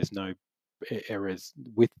sure there's no errors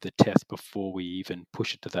with the test before we even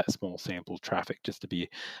push it to that small sample traffic, just to be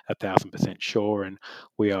 1,000% sure. And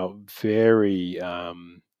we are very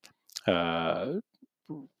what's the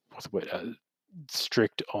word?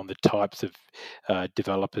 Strict on the types of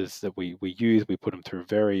developers that we use. We put them through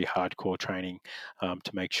very hardcore training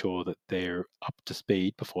to make sure that they're up to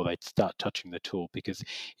speed before they start touching the tool. Because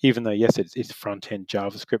even though, yes, it's front end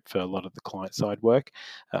JavaScript for a lot of the client side work,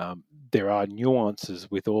 there are nuances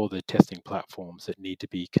with all the testing platforms that need to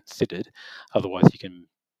be considered. Otherwise, you can,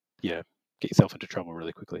 get yourself into trouble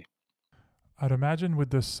really quickly. I'd imagine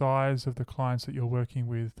with the size of the clients that you're working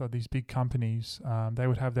with, these big companies, they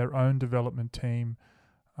would have their own development team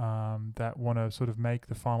that want to sort of make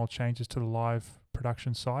the final changes to the live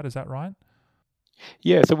production side. Is that right?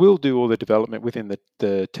 Yeah, so we'll do all the development within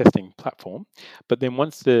the testing platform, but then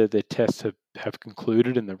once the tests have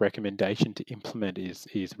concluded and the recommendation to implement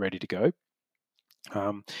is ready to go,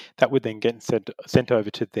 that would then get sent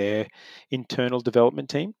over to their internal development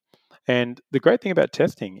team. And the great thing about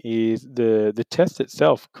testing is the test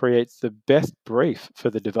itself creates the best brief for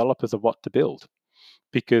the developers of what to build,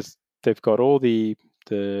 because they've got all the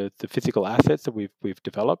physical assets that we've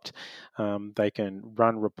developed. They can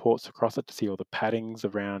run reports across it to see all the paddings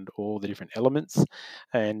around all the different elements,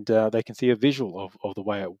 and they can see a visual of the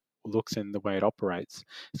way it looks and the way it operates.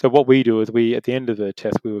 So what we do is at the end of the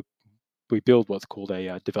test, we build what's called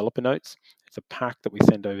a developer notes. It's a pack that we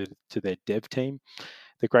send over to their dev team.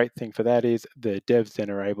 The great thing for that is the devs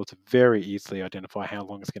then are able to very easily identify how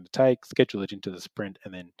long it's going to take, schedule it into the sprint,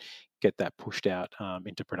 and then get that pushed out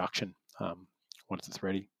into production once it's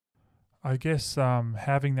ready. I guess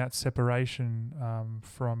having that separation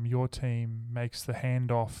from your team makes the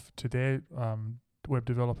handoff to their web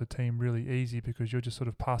developer team really easy, because you're just sort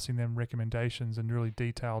of passing them recommendations and really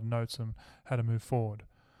detailed notes on how to move forward.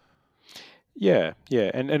 Yeah,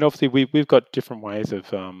 yeah, and obviously we've got different ways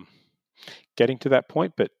of getting to that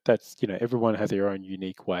point, but that's, everyone has their own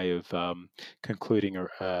unique way of concluding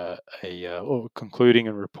or concluding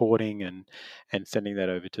and reporting and sending that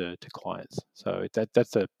over to clients. So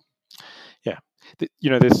that's a yeah.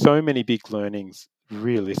 There's so many big learnings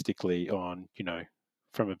realistically on,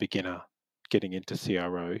 from a beginner getting into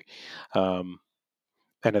CRO, um,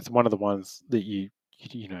 and it's one of the ones that a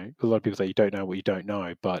lot of people say you don't know what you don't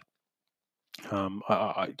know, but I've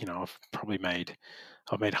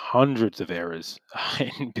made hundreds of errors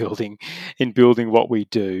in building what we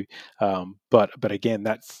do. But again,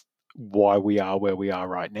 that's why we are where we are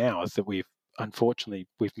right now. Is that we've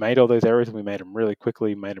made all those errors, and we made them really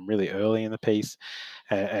quickly, made them really early in the piece,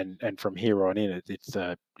 and from here on in, it's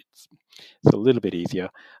a little bit easier,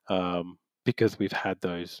 because we've had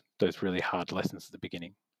those really hard lessons at the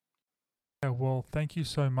beginning. Yeah, well, thank you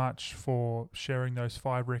so much for sharing those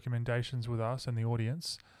 5 recommendations with us and the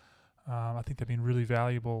audience. I think they've been really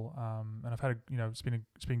valuable, and I've had it's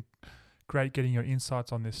been great getting your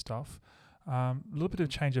insights on this stuff. A little bit of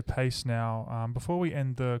change of pace now. Before we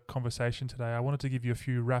end the conversation today, I wanted to give you a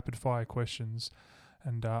few rapid fire questions.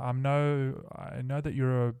 And I know that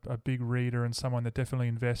you're a big reader and someone that definitely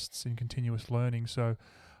invests in continuous learning. So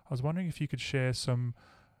I was wondering if you could share some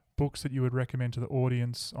books that you would recommend to the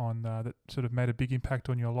audience on that sort of made a big impact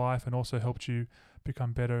on your life and also helped you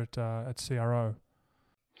become better at CRO.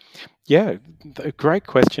 Yeah, a great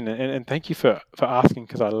question, and thank you for asking,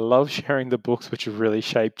 because I love sharing the books which have really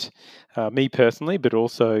shaped me personally, but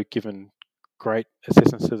also given great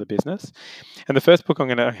assistance to the business. And the first book I'm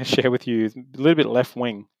going to share with you is a little bit left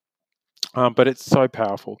wing, but it's so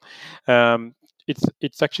powerful. Um,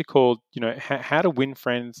 it's actually called, How to Win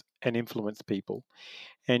Friends and Influence People.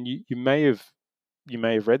 And you may have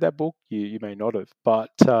read that book, you may not have, but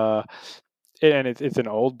and it's an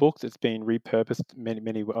old book that's been repurposed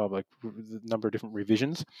many like a number of different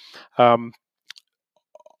revisions. Um,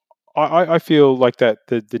 I feel like that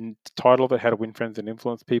the title of it, How to Win Friends and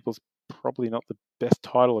Influence People, is probably not the best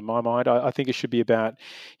title in my mind. I think it should be about,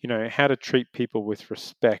 how to treat people with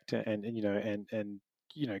respect, and you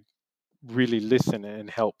know really listen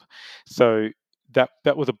and help. So that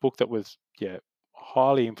was a book that was,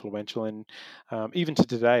 highly influential, and even to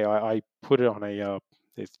today, I put it on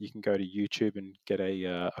you can go to YouTube and get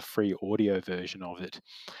a free audio version of it,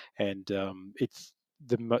 and it's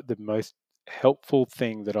the most helpful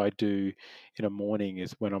thing that I do in a morning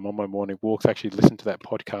is when I'm on my morning walks. Actually, listen to that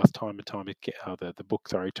podcast time and time again. The book,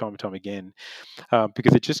 sorry, time and time again,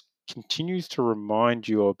 because it just continues to remind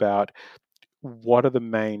you about what are the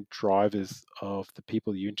main drivers of the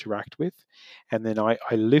people you interact with, and then I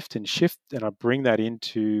lift and shift and I bring that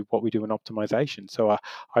into what we do in optimization. So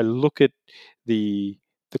I look at the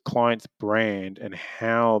client's brand and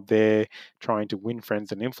how they're trying to win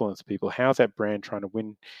friends and influence people. How's that brand trying to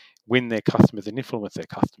win their customers and influence their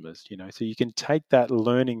customers? So you can take that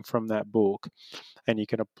learning from that book and you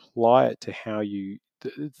can apply it to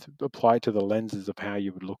apply it to the lenses of how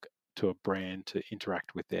you would look to a brand to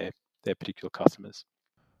interact with their particular customers.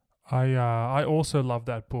 I also love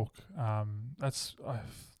that book. I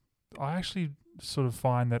actually sort of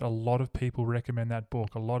find that a lot of people recommend that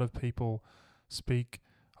book. A lot of people speak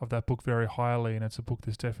of that book very highly, and it's a book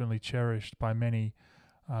that's definitely cherished by many.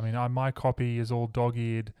 I mean, my copy is all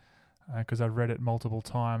dog-eared because I've read it multiple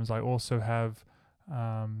times. I also have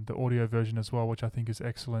the audio version as well, which I think is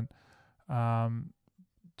excellent. Um,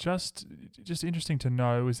 just just interesting to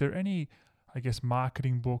know. Is there any, I guess,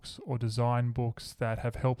 marketing books or design books that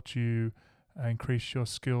have helped you increase your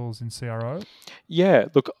skills in CRO? Yeah,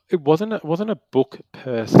 look, it wasn't a book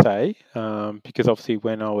per se, because obviously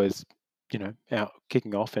when I was, out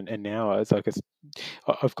kicking off, and now it's like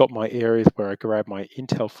I've got my areas where I grab my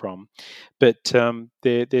intel from, but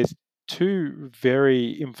there's two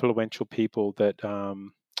very influential people that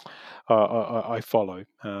I follow,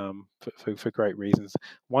 for great reasons.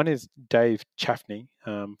 One is Dave Chaffney,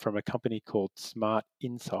 from a company called Smart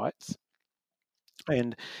Insights.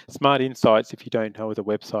 And Smart Insights, if you don't know, is a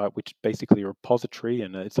website which is basically a repository,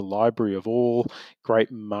 and it's a library of all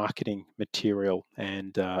great marketing material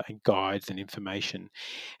and guides and information.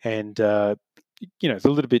 And it's a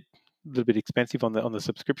little bit expensive on the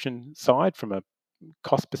subscription side from a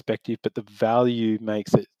cost perspective, but the value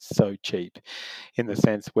makes it so cheap, in the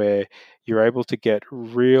sense where you're able to get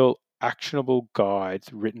real actionable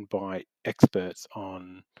guides written by experts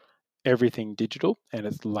on everything digital, and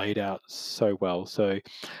it's laid out so well. So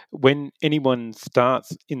when anyone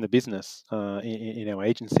starts in the business, in our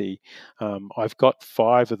agency, I've got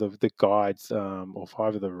five of the guides, or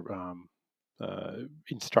five of the uh,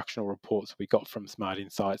 instructional reports we got from Smart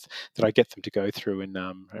Insights that I get them to go through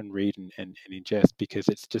and read and ingest, because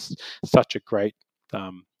it's just such a great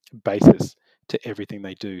basis to everything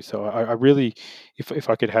they do. So I really, if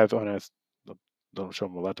I could have, I know I'm not sure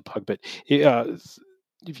I'm allowed to plug, but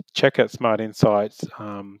if you check out Smart Insights,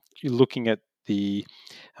 you're looking at the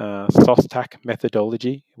SOSTAC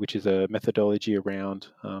methodology, which is a methodology around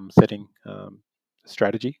setting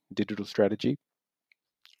strategy, digital strategy.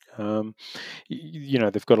 Um,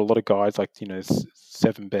 they've got a lot of guides, like,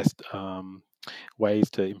 seven best ways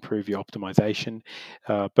to improve your optimization.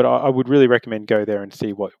 But I would really recommend go there and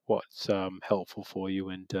see what's helpful for you,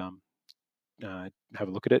 and have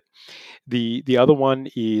a look at it. The other one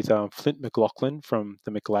is Flint McLaughlin from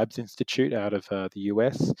the McLabs Institute out of the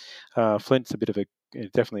US. Flint's a bit of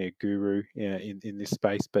definitely a guru in this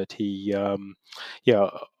space, but yeah,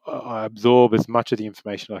 I absorb as much of the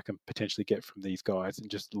information I can potentially get from these guys and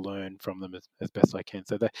just learn from them as best I can.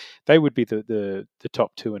 So they would be the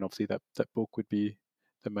top two, and obviously that book would be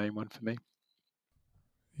the main one for me.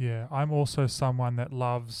 Yeah, I'm also someone that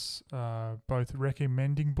loves both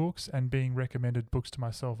recommending books and being recommended books to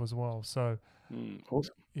myself as well. So,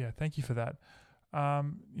 Awesome. yeah, thank you for that.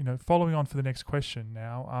 Following on for the next question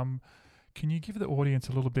now, can you give the audience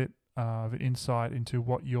a little bit of an insight into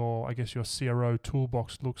what your CRO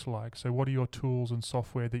toolbox looks like? So, what are your tools and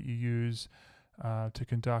software that you use to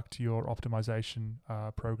conduct your optimization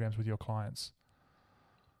programs with your clients?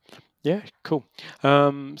 Yeah, cool.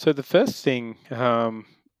 So the first thing,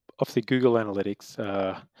 obviously, Google Analytics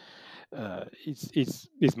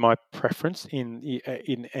is my preference in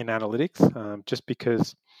analytics, just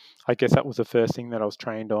because I guess that was the first thing that I was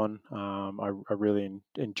trained on. I really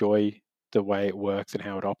enjoy the way it works and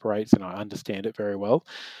how it operates, and I understand it very well.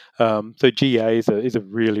 So GA is a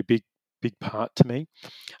really big part to me.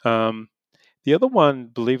 Um, the other one,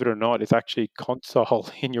 believe it or not, is actually Console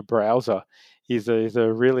in your browser. Is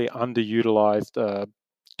a really underutilized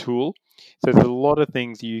tool. So there's a lot of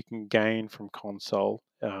things you can gain from Console,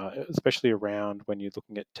 especially around when you're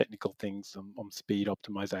looking at technical things on speed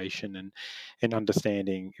optimization and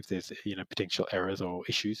understanding if there's potential errors or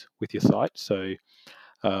issues with your site. So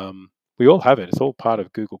we all have it. It's all part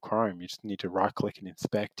of Google Chrome. You just need to right click and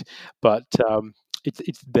inspect. But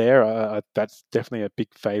it's there. That's definitely a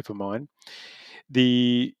big fave of mine.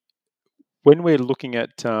 The When we're looking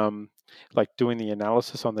at like doing the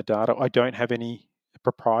analysis on the data, I don't have any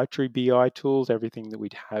proprietary BI tools. Everything that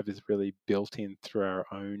we'd have is really built in through our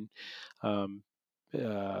own um,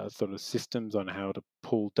 sort of systems on how to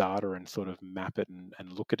pull data and sort of map it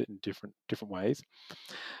and look at it in different ways.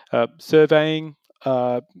 Surveying,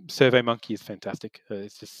 SurveyMonkey is fantastic.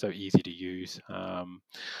 It's just so easy to use.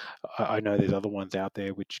 I know there's other ones out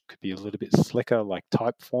there which could be a little bit slicker, like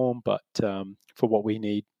Typeform, but for what we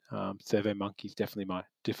need, SurveyMonkey is definitely my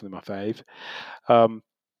fave. Um,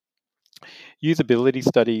 Usability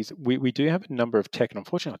studies, we do have a number of tech, and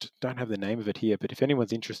unfortunately, I just don't have the name of it here. But if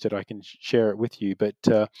anyone's interested, I can share it with you. But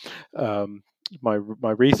um, my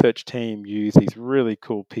research team use these really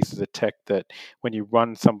cool pieces of tech that when you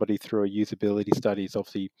run somebody through a usability study, is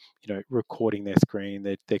obviously recording their screen,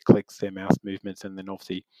 their clicks, their mouse movements, and then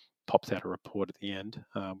obviously pops out a report at the end,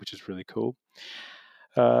 which is really cool.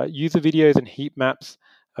 User videos and heat maps.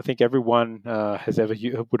 I think everyone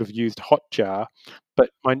would have used Hotjar,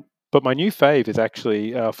 but my new fave is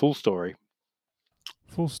actually Full Story.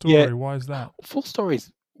 Full Yeah, story. Why is that? Full Story is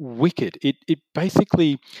wicked. It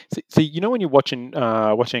basically, see, when you're watching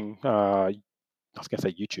I was going to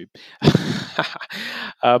say YouTube,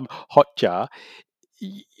 Hotjar.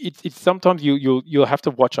 It's sometimes you'll have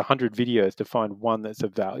to watch 100 videos to find one that's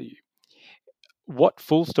of value. What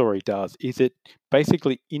Full Story does is it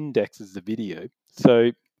basically indexes the video.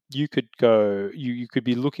 So you could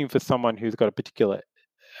be looking for someone who's got a particular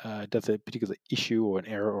does a particular issue or an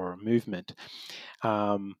error or a movement,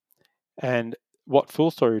 um, and what Full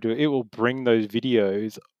Story will do, it will bring those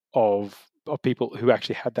videos of people who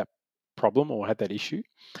actually had that problem or had that issue.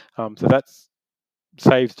 So that's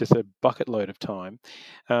saves just a bucket load of time.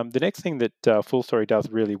 The next thing that Full Story does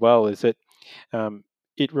really well is that um,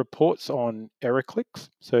 it reports on error clicks.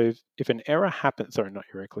 So if an error happens, sorry, not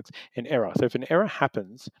error clicks, an error. So if an error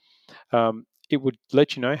happens, it would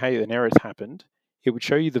let you know, hey, an error has happened. It would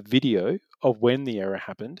show you the video of when the error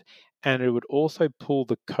happened, and it would also pull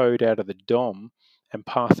the code out of the DOM and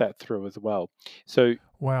pass that through as well. So,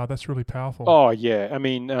 Wow, that's really powerful. oh yeah, I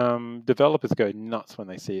mean, developers go nuts when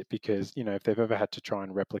they see it because if they've ever had to try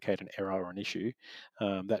and replicate an error or an issue,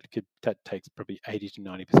 that takes probably 80 to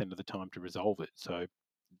 90% of the time to resolve it. So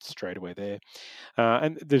straight away there.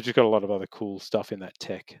 And they've just got a lot of other cool stuff in that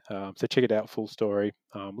tech. So check it out, full story.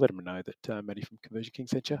 Let them know that Maddie from Conversion King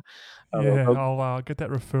sent you. Yeah, They'll I'll get that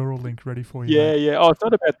referral link ready for you, yeah, mate. yeah. Oh, it's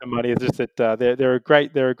not about the money. It's just that they're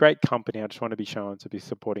a great company. I just want to be shown to be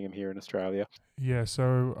supporting them here in Australia. Yeah,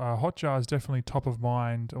 so Hotjar is definitely top of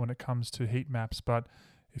mind when it comes to heat maps, but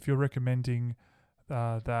if you're recommending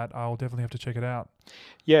that, I'll definitely have to check it out.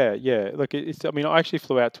 Yeah, yeah. Look, it's. I mean, I actually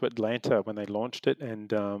flew out to Atlanta when they launched it,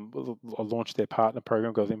 and I launched their partner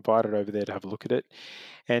program. I was invited over there to have a look at it,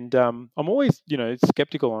 and I'm always,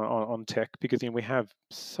 skeptical on tech because we have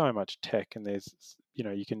so much tech, and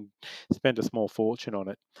you can spend a small fortune on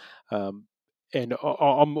it. Um, and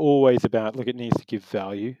I'm always about, look, it needs to give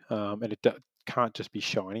value, and can't just be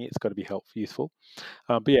shiny. It's got to be helpful, useful.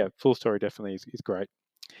 But yeah, full story definitely is great.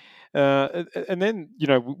 And then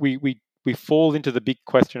we fall into the big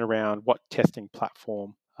question around what testing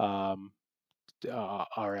platform are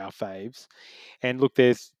our faves. And look,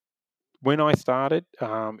 there's when I started,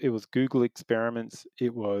 it was Google Experiments.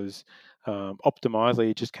 It was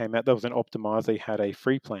Optimizely. It just came out. There was an Optimizely had a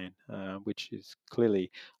free plan, which is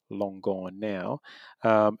clearly long gone now.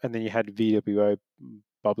 And then you had VWO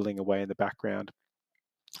bubbling away in the background.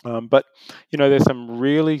 But there's some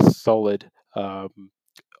really solid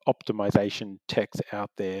optimization techs out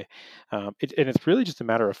there. And it's really just a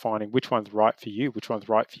matter of finding which one's right for you, which one's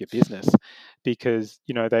right for your business, because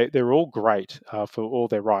they're all great for all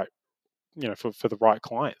their right, for the right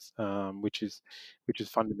clients, which is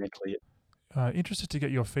fundamentally it. Interested to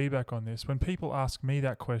get your feedback on this. When people ask me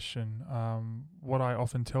that question, what I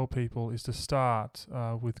often tell people is to start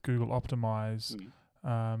with Google Optimize,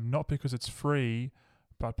 Mm. not because it's free,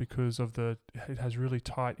 but because it has really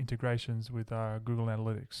tight integrations with Google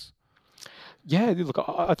Analytics. Yeah, look,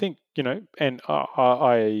 I think and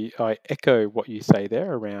I echo what you say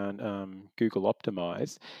there around Google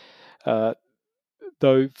Optimize. Uh,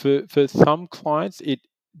 though for some clients,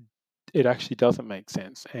 it actually doesn't make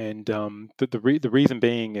sense, and the reason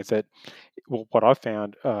being is that, well, what I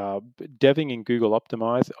found, deving in Google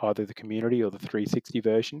Optimize, either the community or the 360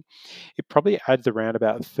 version, it probably adds around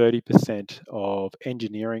about 30% of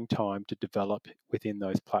engineering time to develop within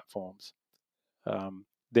those platforms,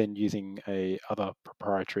 than using a other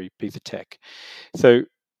proprietary piece of tech. So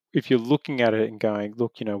if you're looking at it and going,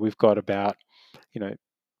 look, we've got about, you know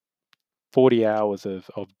 40 hours of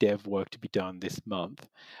dev work to be done this month.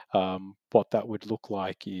 What that would look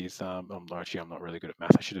like is, I'm not really good at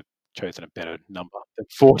math. I should have chosen a better number than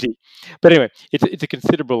 40. But anyway, it's a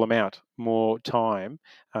considerable amount more time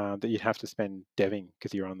that you'd have to spend deving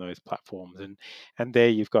because you're on those platforms, and there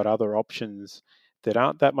you've got other options that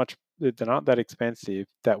aren't that expensive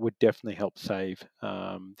that would definitely help save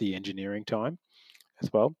the engineering time as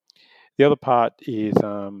well. The other part is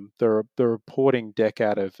the reporting deck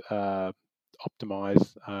out of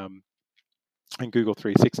Optimize and Google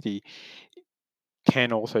 360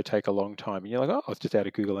 can also take a long time. And you're like, oh, it's just out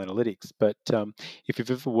of Google Analytics. But if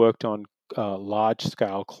you've ever worked on large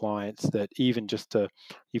scale clients, that even just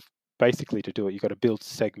you've basically to do it, you've got to build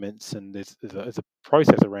segments, and there's a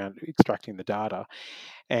process around extracting the data.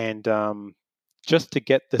 And just to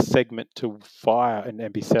get the segment to fire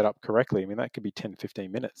and be set up correctly, I mean, that could be 10,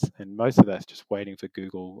 15 minutes. And most of that's just waiting for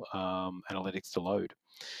Google Analytics to load.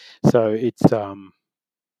 So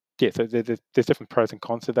there's different pros and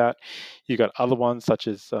cons to that. You've got other ones such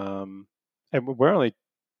as, and we're only,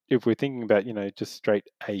 if we're thinking about, just straight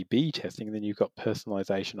A/B testing, then you've got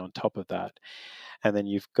personalization on top of that. And then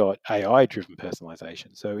you've got AI driven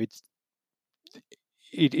personalization. So it's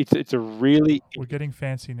a really We're getting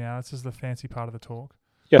fancy now. This is the fancy part of the talk.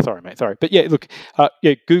 Yeah, sorry, mate. Sorry, but yeah, look,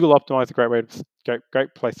 yeah, Google Optimize is a great way to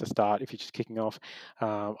great place to start if you're just kicking off.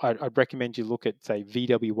 I'd recommend you look at, say,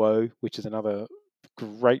 VWO, which is another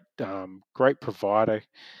great provider.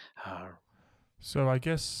 Uh, So I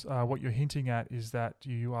guess what you're hinting at is that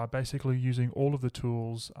you are basically using all of the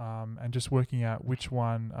tools and just working out which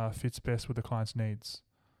one fits best with the client's needs.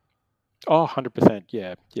 oh, 100%.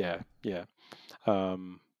 Yeah, yeah, yeah.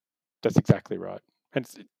 Um, that's exactly right. And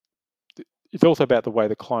it's also about the way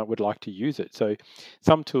the client would like to use it. So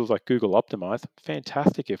some tools like Google Optimize,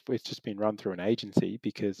 fantastic if it's just been run through an agency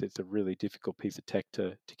because it's a really difficult piece of tech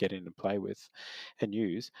to get in and play with and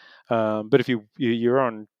use. But if you're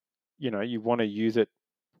on, you want to use it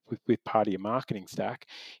with part of your marketing stack,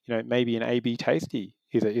 maybe an A/B Tasty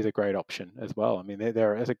is a great option as well. I mean,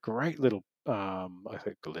 there is a great little I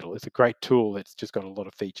think a little. It's a great tool. It's just got a lot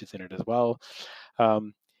of features in it as well.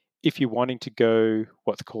 Um, if you're wanting to go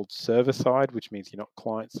what's called server side, which means you're not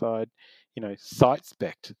client side, site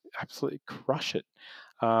spec, absolutely crush it.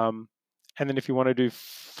 Um, and then if you want to do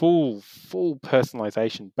full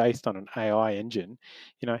personalization based on an AI engine,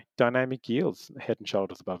 dynamic yields head and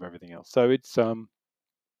shoulders above everything else. So it's all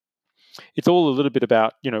a little bit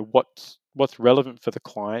about what's relevant for the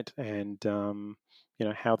client and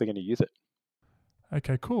how they're going to use it.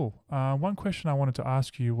 Okay, cool. One question I wanted to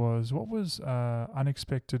ask you was, what was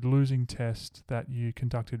unexpected losing test that you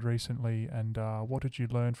conducted recently, and what did you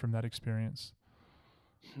learn from that experience?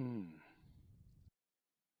 Hmm.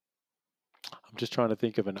 I'm just trying to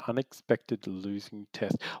think of an unexpected losing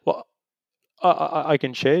test. Well, I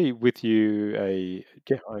can share with you a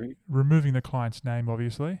yeah. Removing the client's name,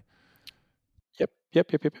 obviously. Yep. Yeah,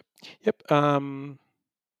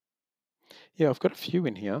 I've got a few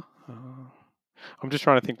in here. I'm just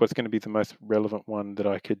trying to think what's going to be the most relevant one that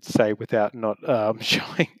I could say without not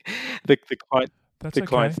showing the client That's the okay.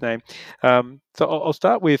 client's name. So I'll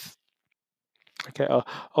start with okay.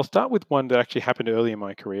 I'll start with one that actually happened early in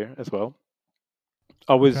my career as well.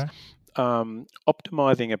 I was Okay.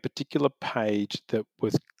 optimizing a particular page that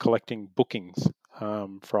was collecting bookings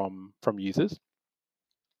from users,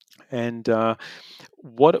 and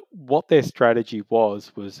what their strategy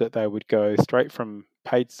was that they would go straight from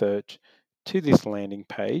paid search to this landing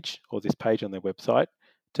page or this page on their website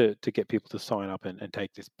to get people to sign up and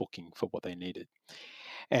take this booking for what they needed.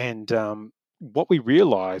 And what we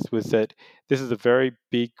realized was that this is a very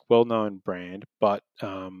big, well-known brand, but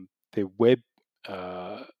their web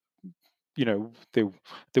uh, the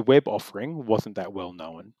web offering wasn't that well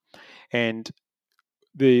known, and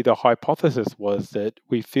the hypothesis was that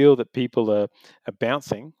we feel that people are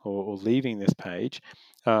bouncing or leaving this page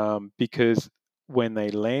because when they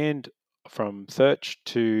land from search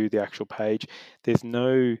to the actual page, there's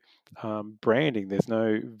no branding, there's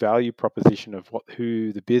no value proposition of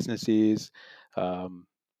who the business is. Um,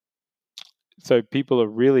 so people are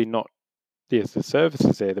really not. Yes, the service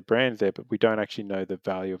is there, the brand's there, but we don't actually know the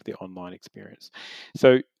value of the online experience.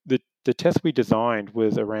 So the test we designed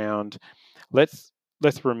was around let's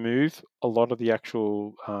remove a lot of the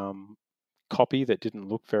actual copy that didn't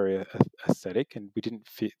look very aesthetic, and we didn't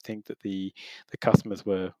think that the customers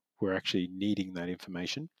were actually needing that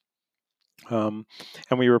information. And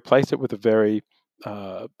we replaced it with a very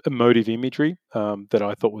emotive imagery that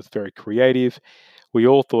I thought was very creative. We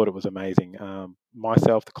all thought it was amazing.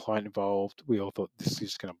 Myself, the client involved, we all thought this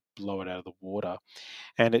is going to blow it out of the water,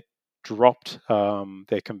 and it dropped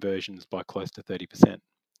their conversions by close to 30%,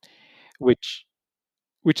 which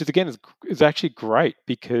which is again is actually great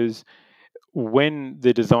because when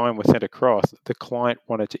the design was sent across, the client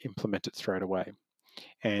wanted to implement it straight away,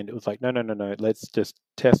 and it was like no, let's just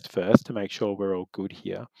test first to make sure we're all good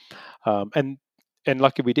here, and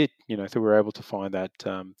lucky we did, so we were able to find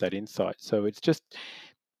that insight. So it's just,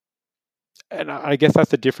 and I guess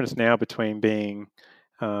that's the difference now between being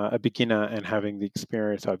a beginner and having the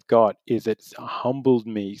experience I've got, is it's humbled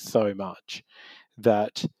me so much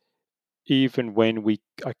that even when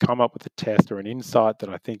I come up with a test or an insight that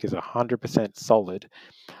I think is 100% solid,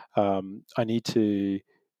 I need to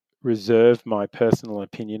reserve my personal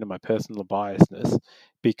opinion and my personal biasness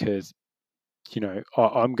because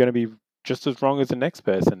I'm going to be just as wrong as the next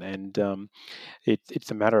person, and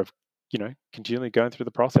it's a matter of continually going through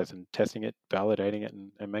the process and testing it, validating it,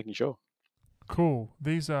 and making sure. Cool.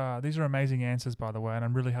 These are amazing answers, by the way, and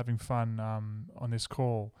I'm really having fun on this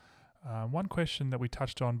call. One question that we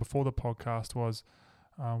touched on before the podcast was,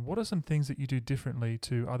 what are some things that you do differently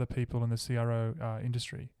to other people in the CRO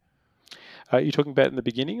industry? Are you talking about in the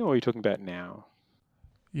beginning, or are you talking about now?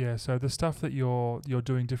 Yeah, so the stuff that you're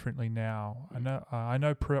doing differently now. Mm. I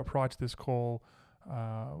know prior to this call,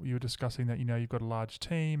 you were discussing that you've got a large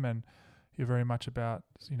team and you're very much about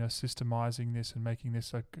systemizing this and making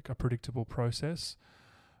this a predictable process.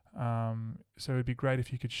 So it'd be great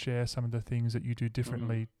if you could share some of the things that you do Mm.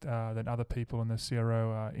 differently than other people in the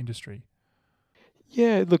CRO industry.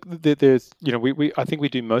 Yeah, look, there's, we I think we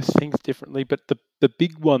do most things differently, but the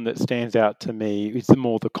big one that stands out to me is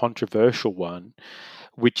the controversial one,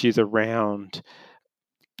 which is around,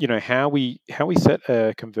 how we set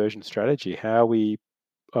a conversion strategy, how we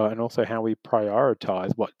and also how we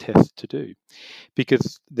prioritize what tests to do,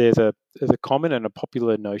 because there's a common and a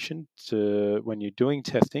popular notion to when you're doing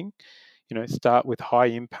testing, start with high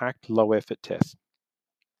impact, low effort tests.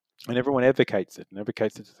 And everyone advocates it and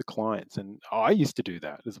advocates it to the clients. And I used to do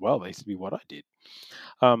that as well. That used to be what I did.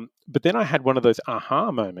 But then I had one of those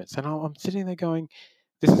aha moments, and I'm sitting there going,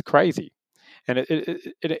 "This is crazy." And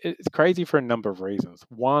it's crazy for a number of reasons.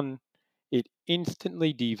 One, it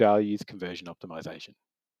instantly devalues conversion optimization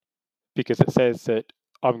because it says that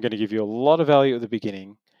I'm going to give you a lot of value at the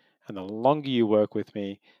beginning, and the longer you work with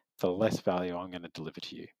me, the less value I'm going to deliver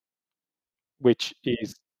to you, which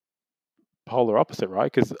is polar opposite,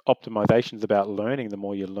 right? Because optimization is about learning. The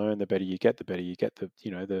more you learn, the better you get. The better you get,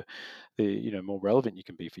 the more relevant you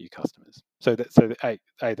can be for your customers. So that's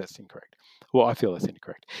incorrect. Well, I feel that's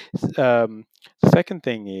incorrect. The second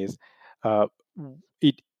thing is, uh,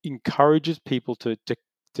 it encourages people to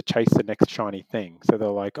chase the next shiny thing. So they're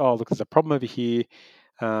like, oh, look, there's a problem over here.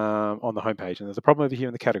 On the homepage, and there's a problem over here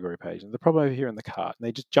in the category page, and there's a problem over here in the cart, and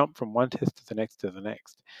they just jump from one test to the next to the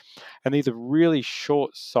next. And these are really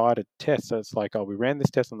short-sighted tests. So it's like, oh, we ran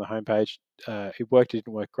this test on the homepage. It worked. It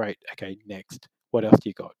didn't work. Great. Okay, next. What else do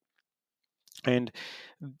you got? And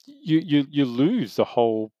you lose the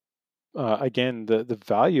whole again the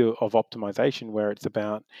value of optimization, where it's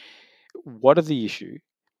about what is the issue.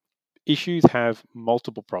 Issues have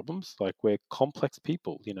multiple problems. Like, we're complex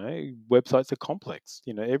people. Websites are complex.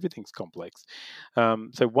 Everything's complex.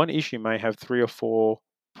 So one issue may have 3 or 4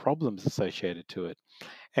 problems associated to it.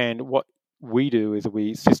 And what we do is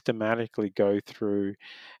we systematically go through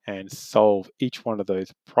and solve each one of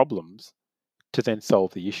those problems to then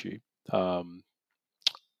solve the issue. Um,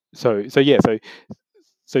 so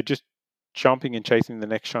just jumping and chasing the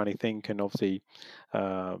next shiny thing can obviously,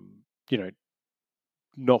 um, you know,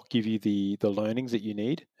 not give you the learnings that you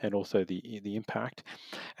need, and also the impact.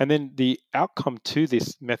 And then the outcome to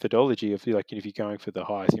this methodology of, like, if you're going for the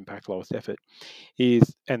highest impact, lowest effort,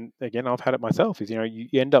 is, and again, I've had it myself, is, you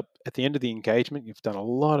end up at the end of the engagement, you've done a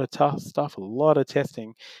lot of tough stuff, a lot of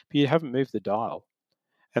testing, but you haven't moved the dial.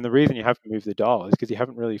 And the reason you haven't moved the dial is because you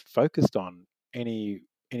haven't really focused on any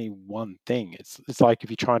one thing. It's like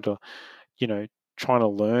if you're you know trying to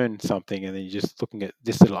learn something, and then you're just looking at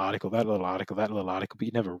this little article, that little article, that little article, but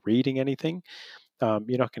you're never reading anything.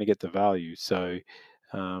 You're not going to get the value. So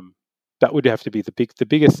um, that would have to be the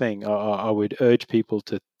biggest thing I would urge people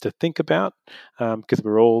to think about, because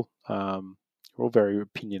we're all very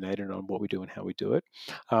opinionated on what we do and how we do it.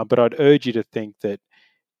 But I'd urge you to think that,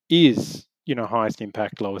 is highest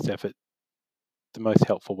impact, lowest effort the most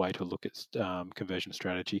helpful way to look at conversion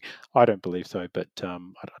strategy? I don't believe so, but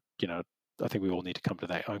I think we all need to come to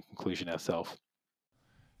that own conclusion ourselves.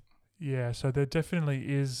 Yeah, so there definitely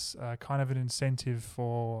is kind of an incentive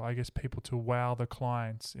for, I guess, people to wow the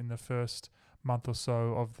clients in the first month or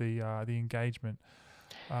so of the engagement.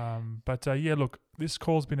 But yeah, look, this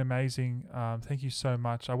call's been amazing. Thank you so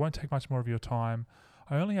much. I won't take much more of your time.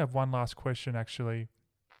 I only have one last question, actually,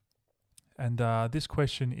 and this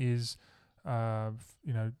question is,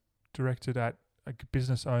 directed at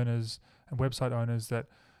business owners and website owners that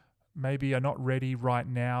maybe are not ready right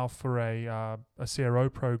now for a CRO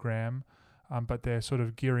program, but they're sort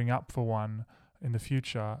of gearing up for one in the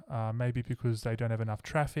future, maybe because they don't have enough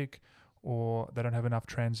traffic or they don't have enough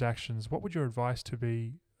transactions. What would your advice to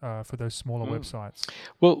be for those smaller websites?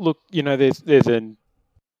 Well, look, there's an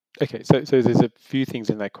okay, so there's a few things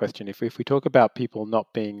in that question. If we talk about people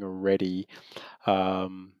not being ready,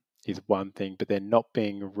 is one thing, but they're not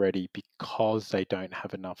being ready because they don't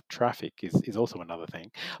have enough traffic is also another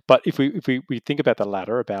thing. But if we think about the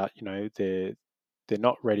latter, about they're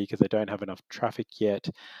not ready because they don't have enough traffic yet,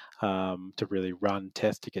 to really run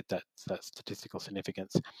tests to get that statistical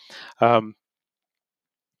significance. Um,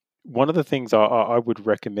 One of the things I would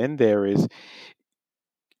recommend there is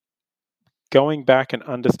going back and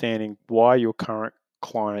understanding why your current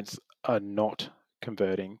clients are not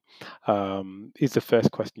converting, is the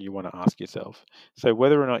first question you want to ask yourself. So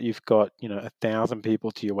whether or not you've got 1,000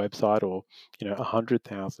 people to your website, or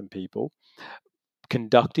 100,000 people,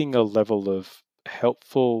 conducting a level of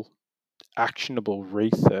helpful, actionable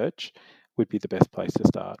research would be the best place to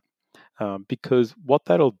start. Because what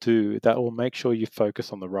that'll do, that will make sure you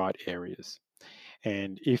focus on the right areas.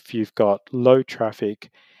 And if you've got low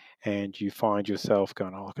traffic and you find yourself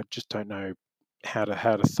going, oh, I just don't know how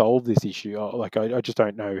to solve this issue, or like I just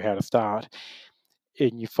don't know how to start,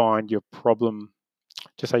 and you find your problem,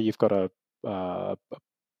 just say you've got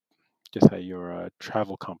just say you're a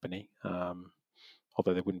travel company,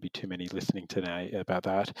 although there wouldn't be too many listening today about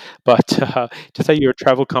that, but just say you're a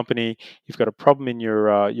travel company, you've got a problem in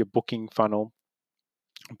your booking funnel,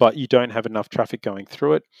 but you don't have enough traffic going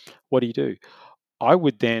through it. What do? I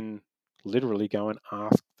would then literally go and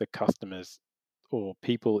ask the customers or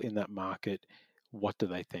people in that market, what do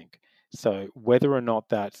they think? So whether or not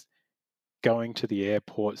that's going to the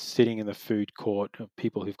airport, sitting in the food court of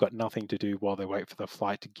people who've got nothing to do while they wait for the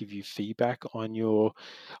flight to give you feedback on your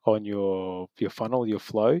funnel, your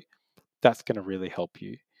flow, that's going to really help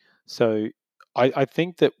you. So I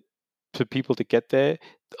think that for people to get there,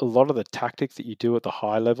 a lot of the tactics that you do at the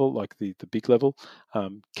high level, like the big level,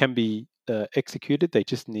 can be executed. They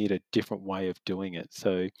just need a different way of doing it.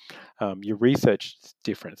 So your research is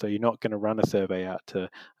different. So you're not going to run a survey out to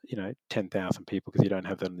 10,000 people because you don't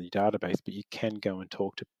have that in the database, but you can go and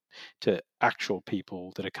talk to actual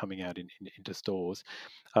people that are coming out into stores.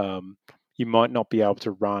 You might not be able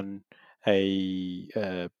to run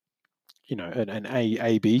an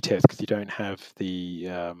A/B test because you don't have the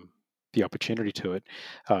opportunity to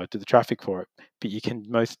the traffic for it. But you can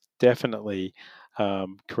most definitely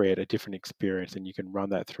create a different experience, and you can run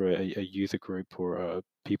that through a user group or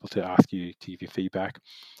people to ask you to give you feedback,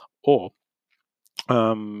 or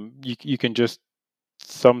you can just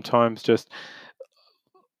sometimes just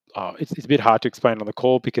it's a bit hard to explain on the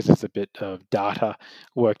call because it's a bit of data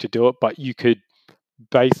work to do it, but you could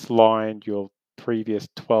baseline your previous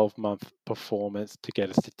 12-month performance to get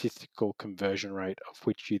a statistical conversion rate of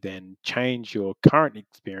which you then change your current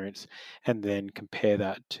experience and then compare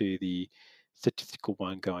that to the statistical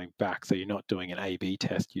one going back. So you're not doing an A/B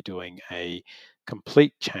test, you're doing a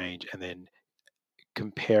complete change and then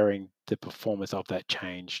comparing the performance of that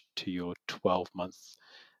change to your 12 months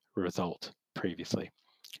result previously.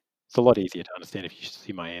 It's a lot easier to understand if you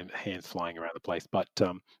see my hands flying around the place, but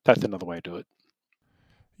that's another way to do it.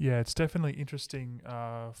 Yeah, it's definitely interesting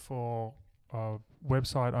for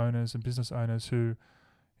website owners and business owners who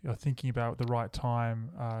are thinking about the right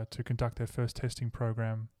time to conduct their first testing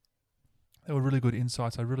program. They were really good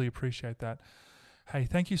insights. I really appreciate that. Hey,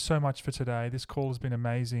 thank you so much for today. This call has been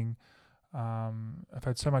amazing. I've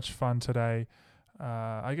had so much fun today.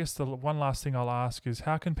 I guess the one last thing I'll ask is,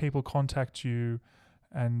 how can people contact you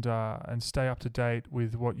and stay up to date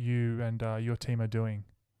with what you and your team are doing?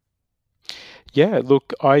 Yeah,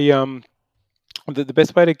 look, the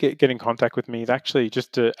best way to get in contact with me is actually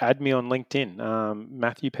just to add me on LinkedIn,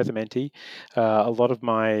 Matthew Pesamenti. A lot of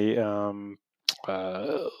my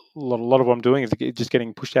a lot of what I'm doing is just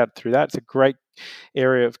getting pushed out through that. It's a great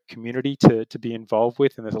area of community to be involved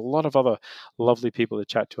with, and there's a lot of other lovely people to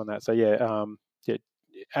chat to on that. So yeah,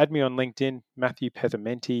 add me on LinkedIn, Matthew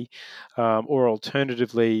Pesamenti, or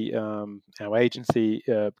alternatively, our agency,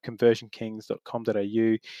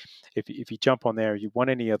 conversionkings.com.au. If you jump on there, you want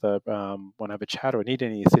any other want to have a chat or need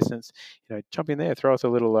any assistance, jump in there, throw us a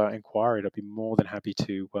little inquiry. I'd be more than happy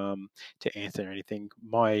to answer anything.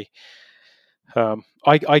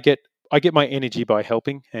 I get my energy by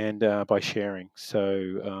helping and by sharing.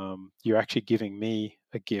 So you're actually giving me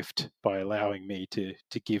a gift by allowing me to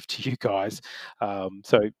give to you guys.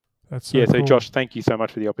 So That's so yeah, so cool. Josh, thank you so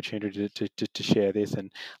much for the opportunity to share this. And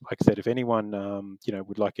like I said, if anyone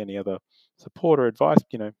would like any other support or advice,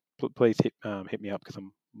 please hit me up because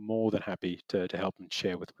I'm more than happy to help and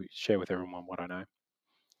share with everyone what I know.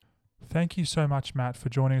 Thank you so much, Matt, for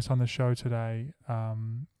joining us on the show today.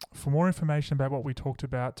 For more information about what we talked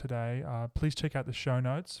about today, please check out the show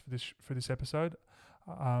notes for this episode.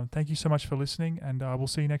 Thank you so much for listening, and we'll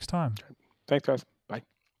see you next time. Thanks, guys. Bye.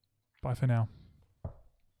 Bye for now.